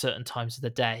signal at certain times of the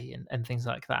day, and things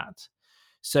like that.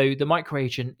 So the micro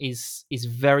agent is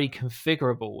very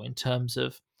configurable in terms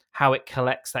of how it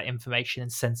collects that information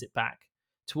and sends it back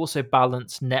to also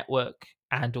balance network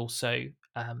and also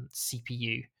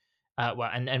CPU,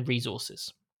 and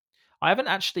resources. I haven't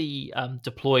actually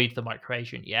deployed the micro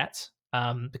agent yet,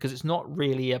 because it's not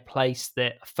really a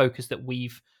focus that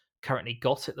we've currently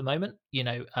got at the moment.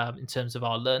 In terms of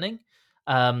our learning,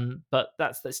 but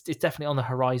it's definitely on the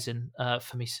horizon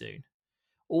for me soon.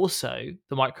 Also,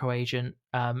 the micro agent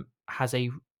has a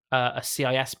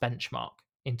CIS benchmark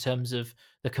in terms of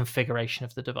the configuration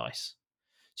of the device.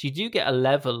 So you do get a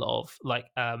level of like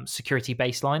security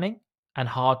baselining and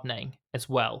hardening, as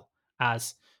well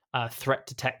as threat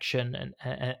detection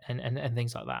and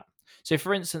things like that. So,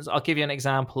 for instance, I'll give you an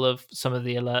example of some of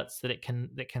the alerts that it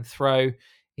can throw.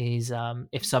 Is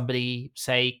if somebody,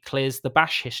 say, clears the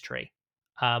bash history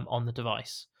on the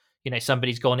device.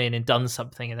 Somebody's gone in and done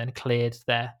something and then cleared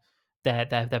their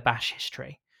bash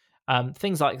history.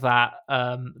 Things like that.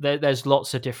 There's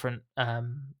lots of different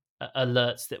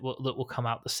alerts that will come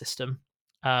out the system,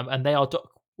 and they are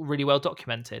really well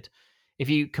documented. If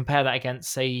you compare that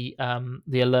against, say,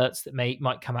 the alerts that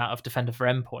might come out of Defender for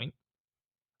Endpoint,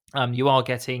 you are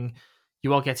getting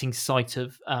sight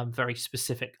of very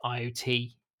specific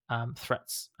IoT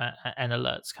threats and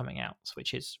alerts coming out,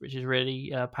 which is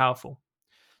really powerful.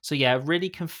 So yeah, really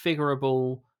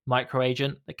configurable micro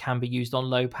agent that can be used on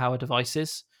low power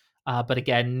devices, but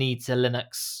again needs a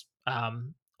Linux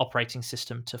operating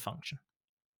system to function.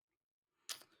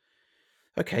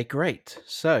 Okay, great.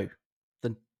 So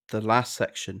the last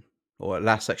section, or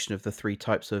last section of the three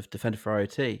types of Defender for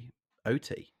IoT,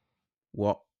 OT.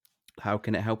 How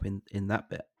can it help in that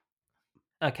bit?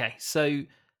 Okay, so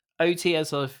OT,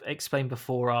 as I've explained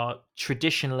before, are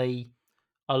traditionally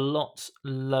a lot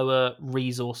lower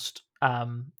resourced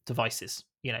devices,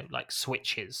 like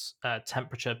switches,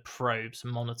 temperature probes,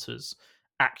 monitors,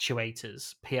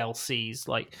 actuators, PLCs.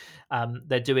 Like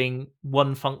they're doing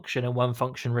one function and one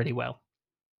function really well.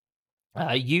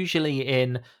 Usually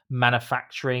in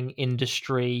manufacturing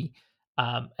industry,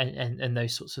 and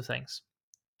those sorts of things.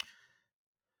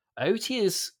 OT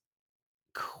is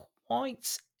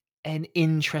quite an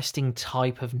interesting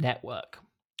type of network.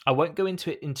 I won't go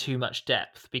into it in too much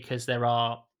depth because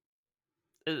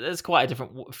there's quite a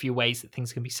different few ways that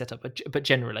things can be set up, but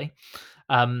generally,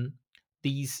 um,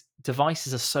 these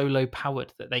devices are so low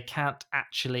powered that they can't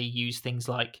actually use things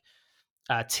like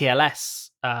TLS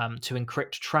to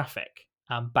encrypt traffic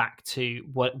back to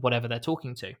whatever they're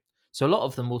talking to. So a lot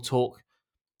of them will talk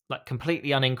like completely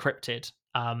unencrypted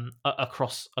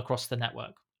across the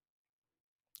network.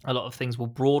 A lot of things will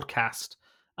broadcast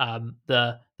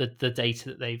the data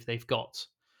that they've got.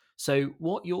 So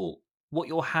what you'll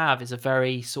have is a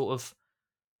very sort of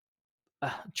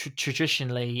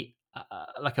traditionally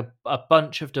like a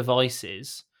bunch of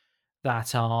devices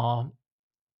that are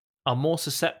more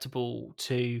susceptible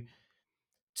to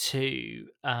to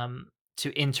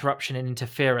interruption and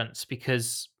interference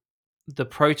because the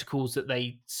protocols that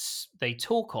they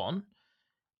talk on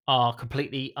are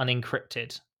completely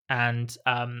unencrypted, and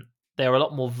they're a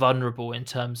lot more vulnerable in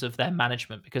terms of their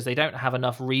management because they don't have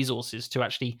enough resources to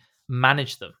actually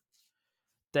manage them.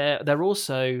 They're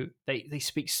also they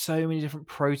speak so many different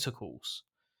protocols,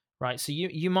 right? So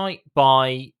you might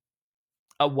buy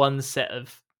a one set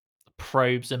of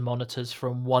probes and monitors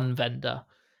from one vendor,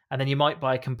 and then you might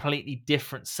buy a completely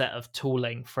different set of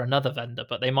tooling for another vendor,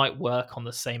 but they might work on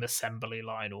the same assembly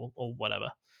line or whatever.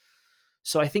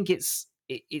 So I think it's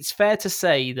fair to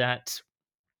say that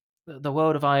the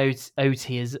world of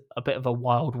IoT is a bit of a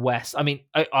wild west. I mean,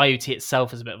 IoT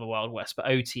itself is a bit of a wild west, but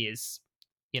OT is,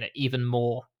 even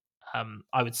more.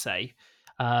 I would say.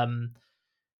 Um,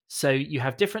 so you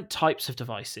have different types of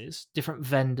devices, different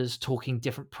vendors talking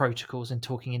different protocols and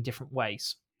talking in different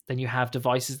ways. Then you have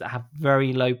devices that have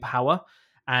very low power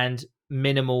and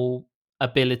minimal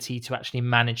ability to actually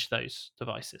manage those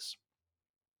devices.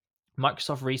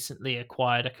 Microsoft recently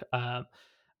acquired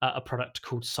a product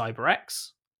called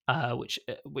CyberX,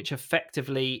 which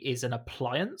effectively is an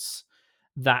appliance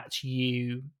that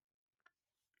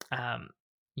um,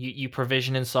 you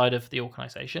provision inside of the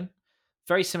organization.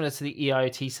 Very similar to the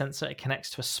EIoT sensor, it connects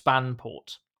to a SPAN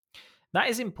port. That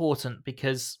is important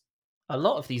because a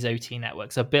lot of these OT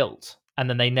networks are built and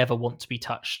then they never want to be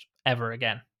touched ever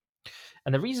again.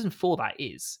 And the reason for that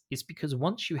is because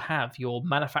once you have your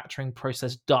manufacturing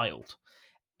process dialed,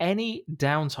 any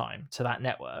downtime to that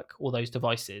network or those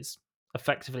devices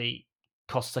effectively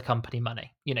costs a company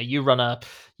money. You run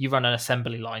an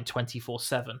assembly line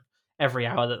 24/7. Every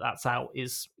hour that's out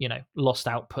is, lost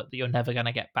output that you're never going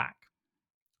to get back.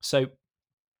 So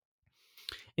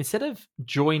instead of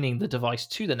joining the device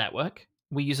to the network,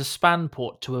 we use a SPAN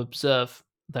port to observe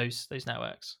those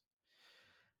networks.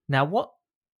 Now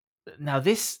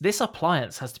this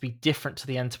appliance has to be different to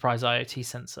the enterprise IoT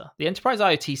sensor. The enterprise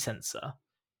IoT sensor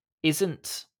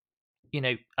isn't,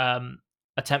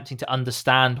 attempting to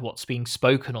understand what's being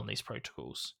spoken on these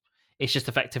protocols. It's just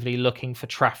effectively looking for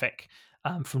traffic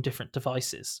from different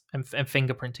devices and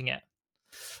fingerprinting it.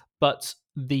 But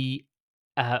the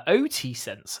OT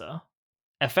sensor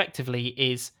effectively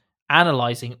is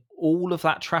analyzing all of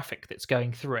that traffic that's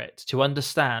going through it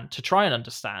to try and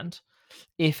understand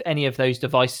if any of those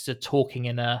devices are talking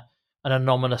in an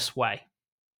anomalous way.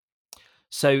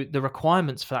 So the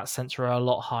requirements for that sensor are a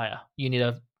lot higher. You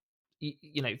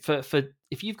need for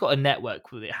if you've got a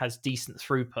network that has decent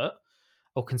throughput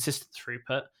or consistent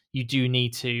throughput, you do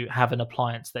need to have an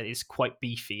appliance that is quite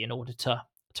beefy in order to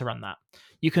run that.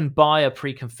 You can buy a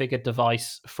pre-configured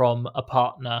device from a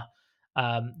partner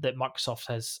that Microsoft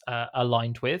has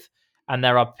aligned with, and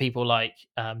there are people like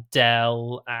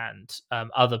Dell and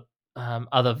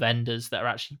other vendors that are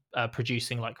actually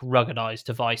producing like ruggedized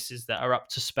devices that are up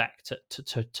to spec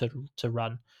to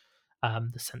run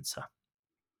the sensor.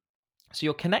 So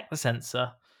you'll connect the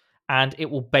sensor and it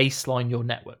will baseline your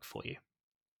network for you.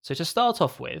 So to start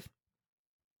off with,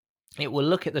 it will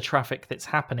look at the traffic that's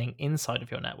happening inside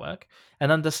of your network and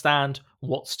understand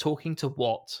what's talking to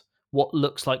what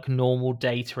looks like normal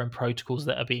data and protocols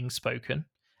that are being spoken,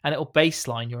 and it will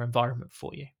baseline your environment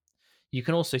for you. You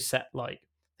can also set like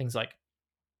things like,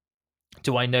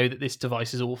 do I know that this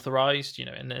device is authorized,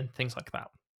 and things like that.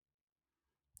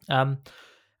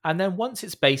 And then once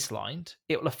it's baselined,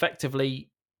 it will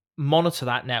effectively monitor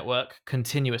that network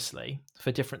continuously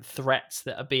for different threats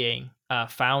that are being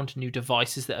found, new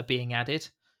devices that are being added.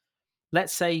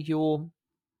 Let's say your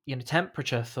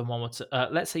temperature thermometer.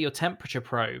 Let's say your temperature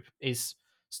probe is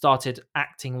started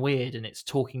acting weird and it's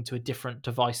talking to a different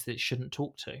device that it shouldn't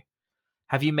talk to.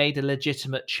 Have you made a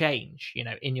legitimate change,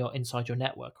 inside your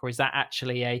network, or is that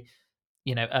actually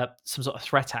some sort of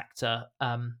threat actor,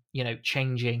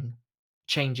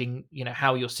 changing,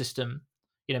 how your system,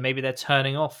 maybe they're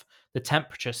turning off the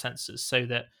temperature sensors so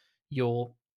that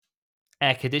your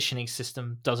air conditioning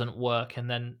system doesn't work, and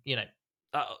then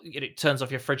it turns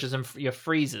off your fridges and your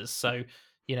freezers, so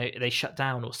they shut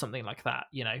down or something like that.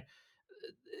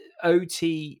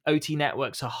 OT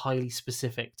networks are highly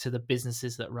specific to the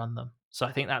businesses that run them. So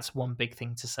I think that's one big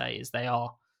thing to say is they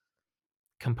are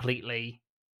completely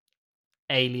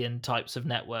alien types of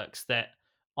networks that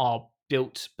are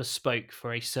built bespoke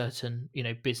for a certain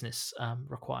business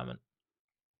requirement.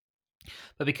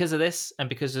 But because of this, and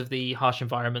because of the harsh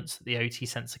environments that the OT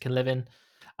sensor can live in,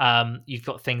 you've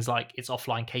got things like it's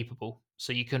offline capable.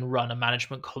 So you can run a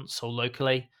management console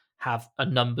locally, have a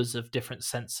numbers of different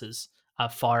sensors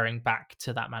firing back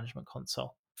to that management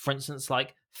console. For instance,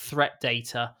 like threat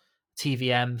data,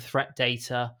 TVM, threat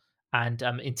data, and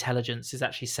intelligence is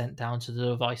actually sent down to the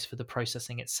device for the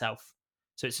processing itself.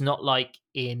 So it's not like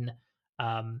in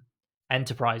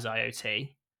enterprise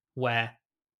IoT where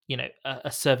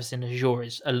a service in Azure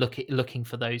is looking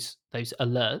for those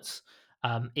alerts.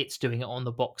 It's doing it on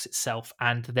the box itself,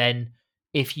 and then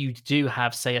if you do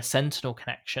have, say, a Sentinel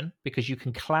connection, because you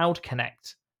can cloud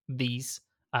connect these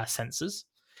sensors.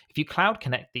 If you cloud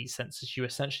connect these sensors, you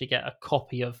essentially get a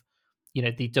copy of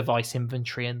the device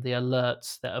inventory and the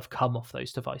alerts that have come off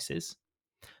those devices.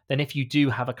 Then, if you do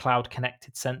have a cloud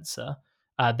connected sensor,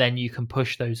 then you can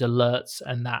push those alerts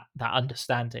and that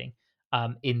understanding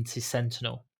into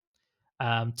Sentinel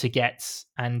to get.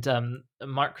 And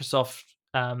Microsoft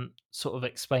sort of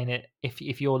explain it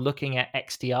if you're looking at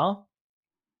XDR,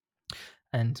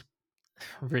 and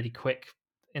really quick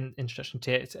introduction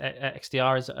to it.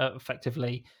 XDR is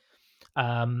effectively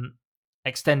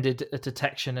extended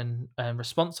detection and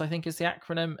response, I think is the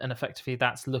acronym, and effectively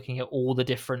that's looking at all the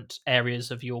different areas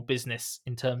of your business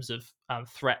in terms of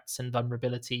threats and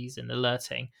vulnerabilities and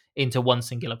alerting into one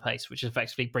singular place, which is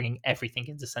effectively bringing everything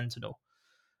into Sentinel.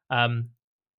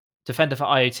 Defender for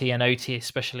IoT and OT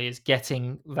especially is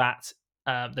getting that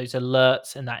those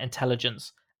alerts and that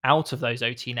intelligence out of those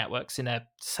OT networks in a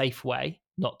safe way,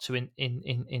 not to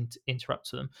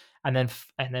interrupt them, and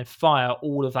then fire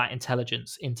all of that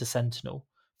intelligence into Sentinel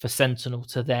for Sentinel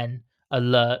to then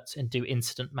alert and do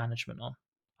incident management on.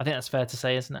 I think that's fair to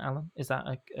say, isn't it, Alan? Is that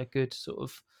a good sort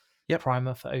of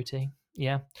primer for OT?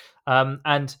 Yeah,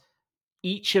 and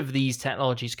each of these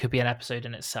technologies could be an episode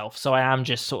in itself. So I am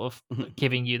just sort of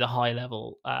giving you the high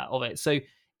level of it. So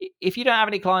if you don't have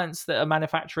any clients that are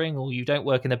manufacturing, or you don't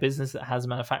work in a business that has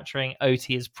manufacturing,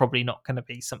 OT is probably not going to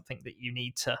be something that you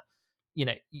need to,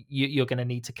 you're going to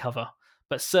need to cover.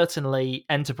 But certainly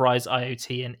enterprise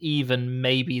IoT and even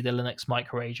maybe the Linux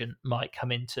micro agent might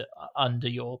come into under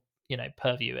your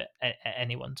purview at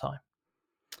any one time.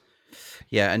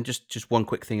 Yeah, and just one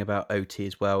quick thing about OT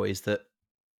as well is that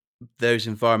those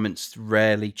environments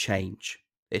rarely change.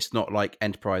 It's not like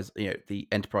enterprise, the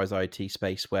enterprise IoT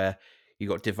space where you've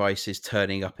got devices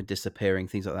turning up and disappearing,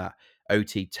 things like that.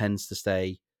 OT tends to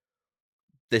stay,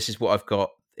 this is what I've got,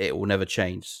 it will never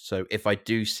change. So if I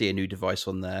do see a new device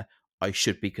on there, I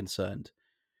should be concerned.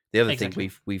 The other thing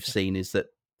we've seen is that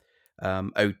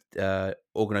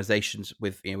organizations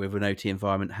with with an OT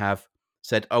environment have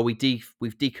said, "Oh, we've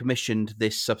decommissioned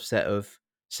this subset of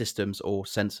systems or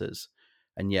sensors,"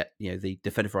 and yet the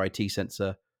Defender for IT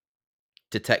sensor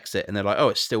detects it, and they're like, "Oh,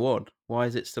 it's still on. Why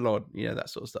is it still on?" That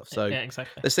sort of stuff. So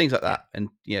exactly, there's things like that, and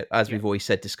as we've always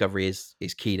said, discovery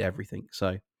is key to everything.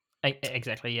 So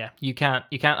exactly, yeah, you can't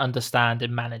understand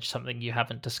and manage something you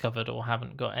haven't discovered or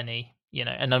haven't got any,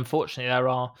 and unfortunately there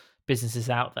are businesses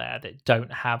out there that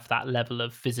don't have that level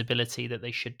of visibility that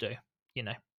they should do,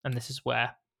 and this is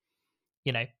where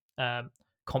you know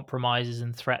compromises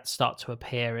and threats start to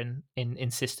appear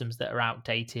in systems that are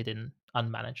outdated and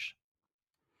unmanaged.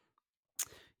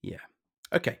 Yeah.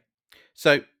 Okay.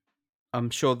 So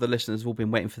I'm sure the listeners have all been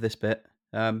waiting for this bit.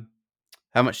 How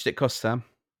much did it cost, Sam?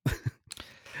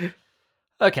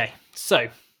 Okay, so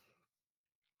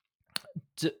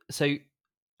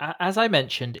as I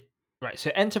mentioned, right,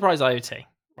 so enterprise IoT,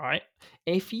 right?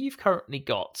 If you've currently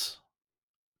got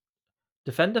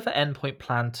Defender for Endpoint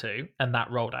Plan 2 and that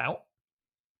rolled out,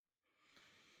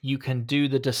 you can do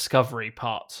the discovery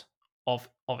part of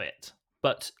it.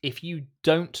 But if you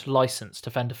don't license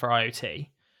Defender for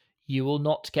IoT, you will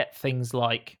not get things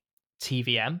like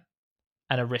TVM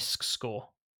and a risk score,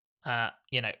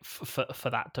 for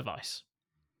that device.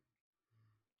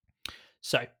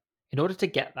 So, in order to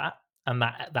get that and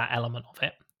that element of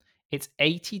it, it's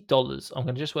 $80. I'm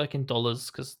going to just work in dollars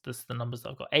because that's the numbers that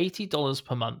I've got. $80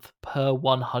 per month per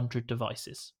 100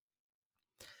 devices.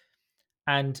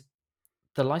 And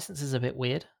the license is a bit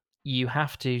weird. You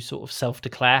have to sort of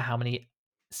self-declare how many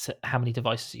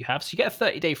devices you have. So you get a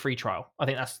 30-day free trial. I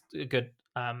think that's a good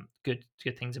Good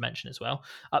thing to mention as well.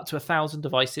 Up to 1,000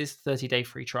 devices, 30-day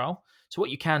free trial. So what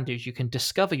you can do is you can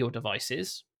discover your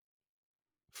devices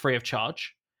free of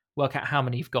charge, work out how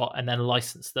many you've got, and then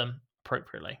license them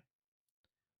appropriately.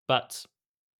 But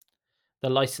the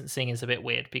licensing is a bit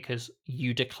weird because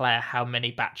you declare how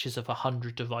many batches of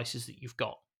 100 devices that you've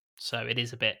got. So it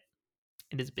is a bit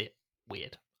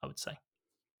weird, I would say.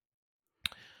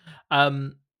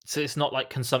 So it's not like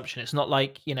consumption. It's not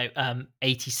like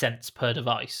 80 cents per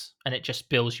device, and it just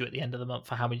bills you at the end of the month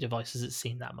for how many devices it's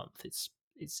seen that month. It's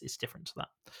different to that.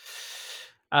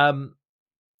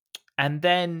 And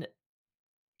then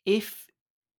if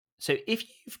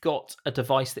you've got a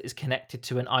device that is connected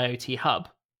to an IoT hub,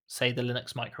 say the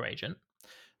Linux micro agent,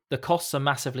 the costs are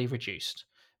massively reduced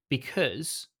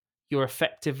because you're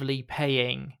effectively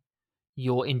paying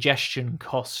your ingestion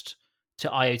cost to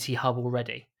IoT hub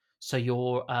already. So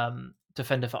your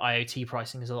Defender for IoT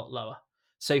pricing is a lot lower.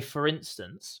 So for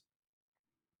instance,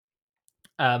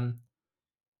 per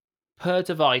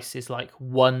device is like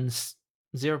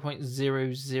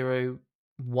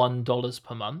 $0.001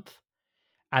 per month.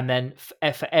 And then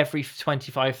for every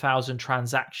 25,000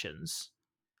 transactions,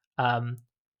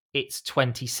 it's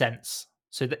 20 cents.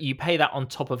 So that you pay that on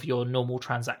top of your normal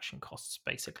transaction costs,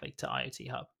 basically, to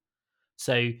IoT Hub.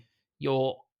 So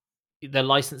the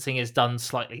licensing is done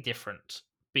slightly different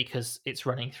because it's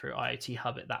running through IoT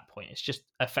Hub at that point. It's just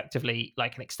effectively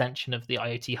like an extension of the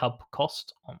IoT Hub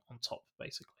cost on top,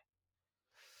 basically.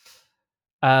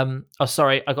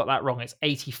 Sorry, I got that wrong. It's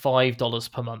 $85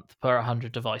 per month per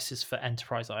 100 devices for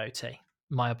enterprise IoT.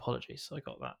 My apologies. I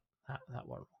got that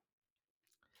one wrong.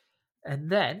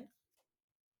 And then,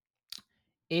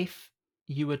 if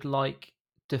you would like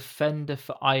Defender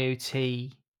for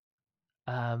IoT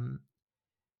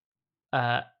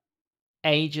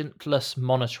agentless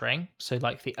monitoring, so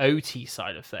like the OT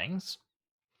side of things,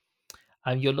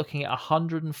 you're looking at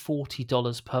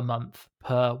 $140 per month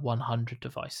per 100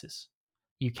 devices.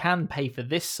 You can pay for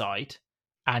this side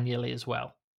annually as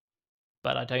well,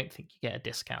 but I don't think you get a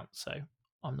discount, so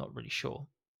I'm not really sure.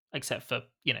 Except for,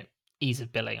 ease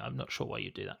of billing, I'm not sure why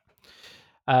you do that.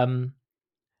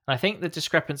 I think the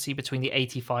discrepancy between the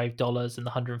 $85 and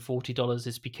the $140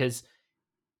 is because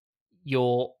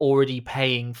you're already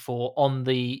paying for, on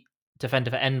the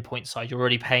Defender for Endpoint side, you're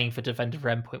already paying for Defender for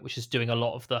Endpoint, which is doing a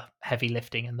lot of the heavy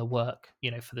lifting and the work,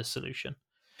 for the solution.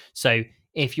 So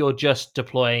if you're just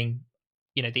deploying,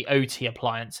 the OT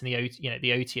appliance and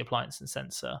the OT appliance and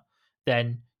sensor,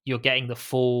 then you're getting the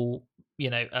full,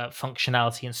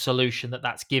 functionality and solution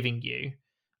that's giving you,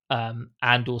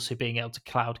 and also being able to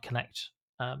cloud connect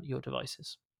your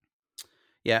devices.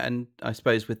 Yeah, and I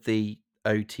suppose with the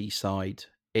OT side,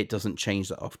 it doesn't change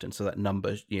that often, so that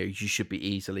number, you should be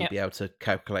easily be able to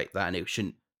calculate that, and it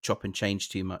shouldn't chop and change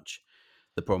too much.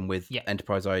 The problem with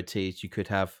enterprise IoT is you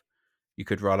could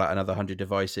roll out another 100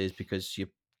 devices because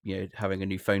you're having a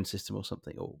new phone system or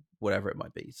something, or whatever it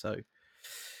might be. So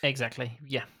exactly,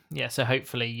 yeah. So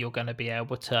hopefully you're going to be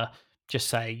able to just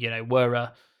say,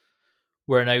 we're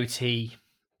an OT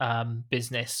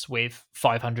business with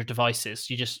 500 devices.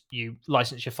 You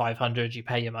license your 500, you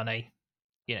pay your money,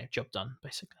 job done,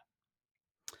 basically.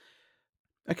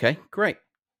 Okay, great.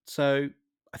 So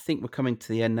I think we're coming to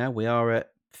the end now. We are at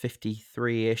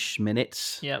 53-ish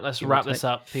minutes. Yeah, let's wrap this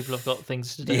up. People have got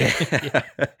things to do. Yeah.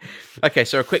 Okay,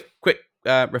 so a quick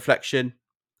reflection,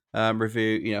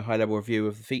 review, high level review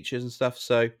of the features and stuff.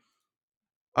 So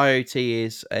IoT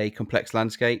is a complex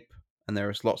landscape, and there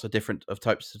are lots of different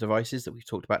types of devices that we've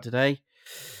talked about today.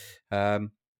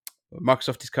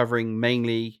 Microsoft is covering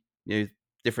mainly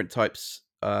different types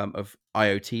of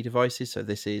IoT devices. So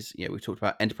this is we've talked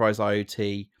about enterprise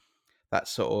IoT, that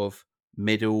sort of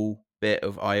middle bit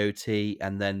of IoT,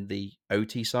 and then the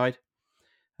OT side.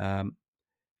 The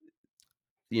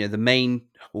main,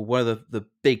 or one of the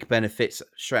big benefits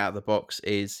straight out of the box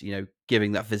is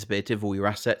giving that visibility of all your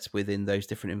assets within those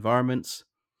different environments,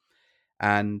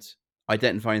 and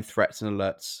identifying threats and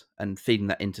alerts and feeding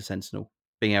that into Sentinel,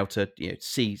 being able to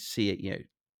see it,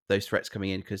 those threats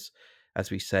coming in, because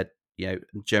as we said,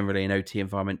 generally an OT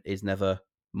environment is never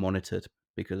monitored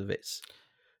because of its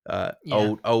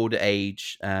old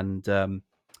age, and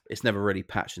it's never really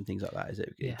patched and things like that, is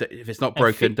it? Yeah. If it's not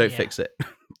broken, don't fix it.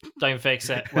 Don't fix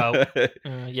it. Well,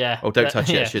 yeah. Or don't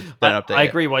touch it. Don't update I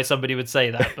agree why somebody would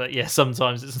say that, but yeah,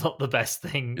 sometimes it's not the best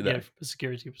thing from a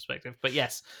security perspective. But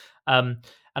yes, and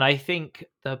I think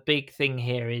the big thing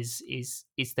here is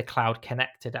the cloud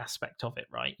connected aspect of it,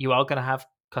 right? You are going to have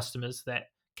customers that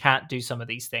can't do some of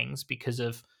these things because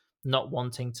of not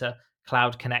wanting to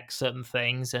cloud connect certain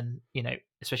things, and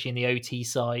especially in the OT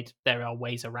side, there are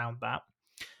ways around that.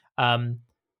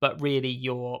 but really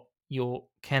you're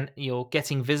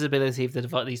getting visibility of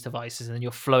these devices, and then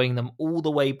you're flowing them all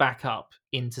the way back up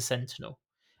into Sentinel,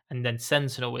 and then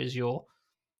Sentinel is your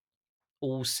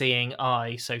all-seeing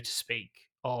eye, so to speak,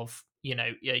 of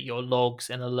your logs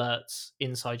and alerts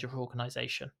inside your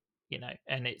organization.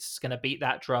 And it's going to beat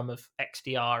that drum of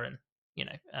XDR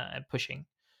and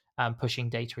pushing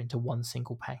data into one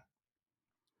single pane.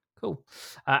 Cool.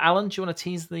 Alan, do you want to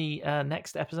tease the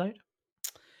next episode?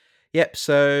 Yep.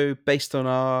 So based on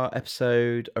our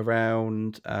episode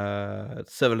around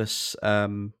serverless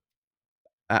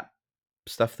app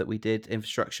stuff that we did,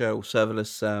 infrastructure or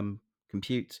serverless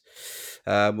compute,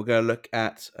 we're going to look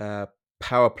at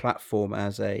Power Platform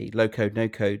as a low-code,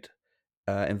 no-code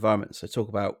environment. So talk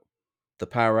about the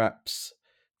Power Apps,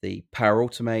 the Power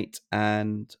Automate,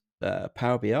 and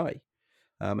Power BI,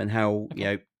 and how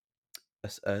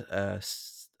a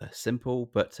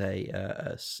simple but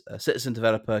a citizen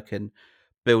developer can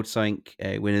build something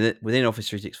within Office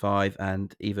 365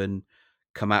 and even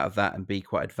come out of that and be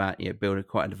quite advanced, build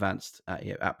quite an advanced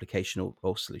application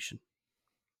or solution.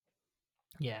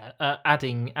 Yeah,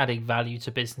 adding value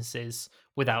to businesses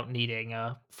without needing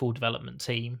a full development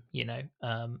team,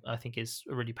 I think is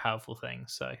a really powerful thing.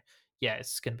 So yeah,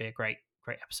 it's going to be a great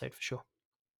episode for sure.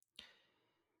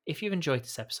 If you've enjoyed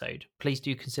this episode, please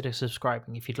do consider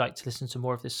subscribing if you'd like to listen to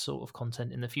more of this sort of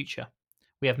content in the future.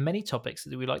 We have many topics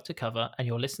that we'd like to cover, and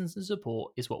your listens and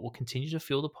support is what will continue to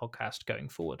fuel the podcast going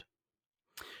forward.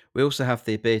 We also have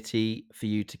the ability for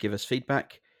you to give us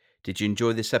feedback. Did you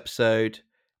enjoy this episode?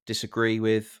 Disagree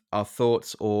with our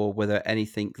thoughts, or were there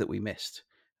anything that we missed?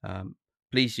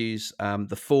 Please use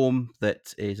the form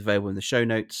that is available in the show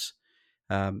notes,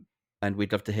 and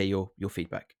we'd love to hear your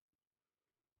feedback.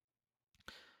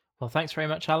 Well, thanks very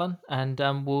much, Alan, and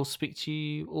we'll speak to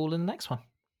you all in the next one.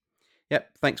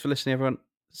 Yep. Thanks for listening, everyone.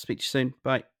 Speak to you soon.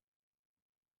 Bye.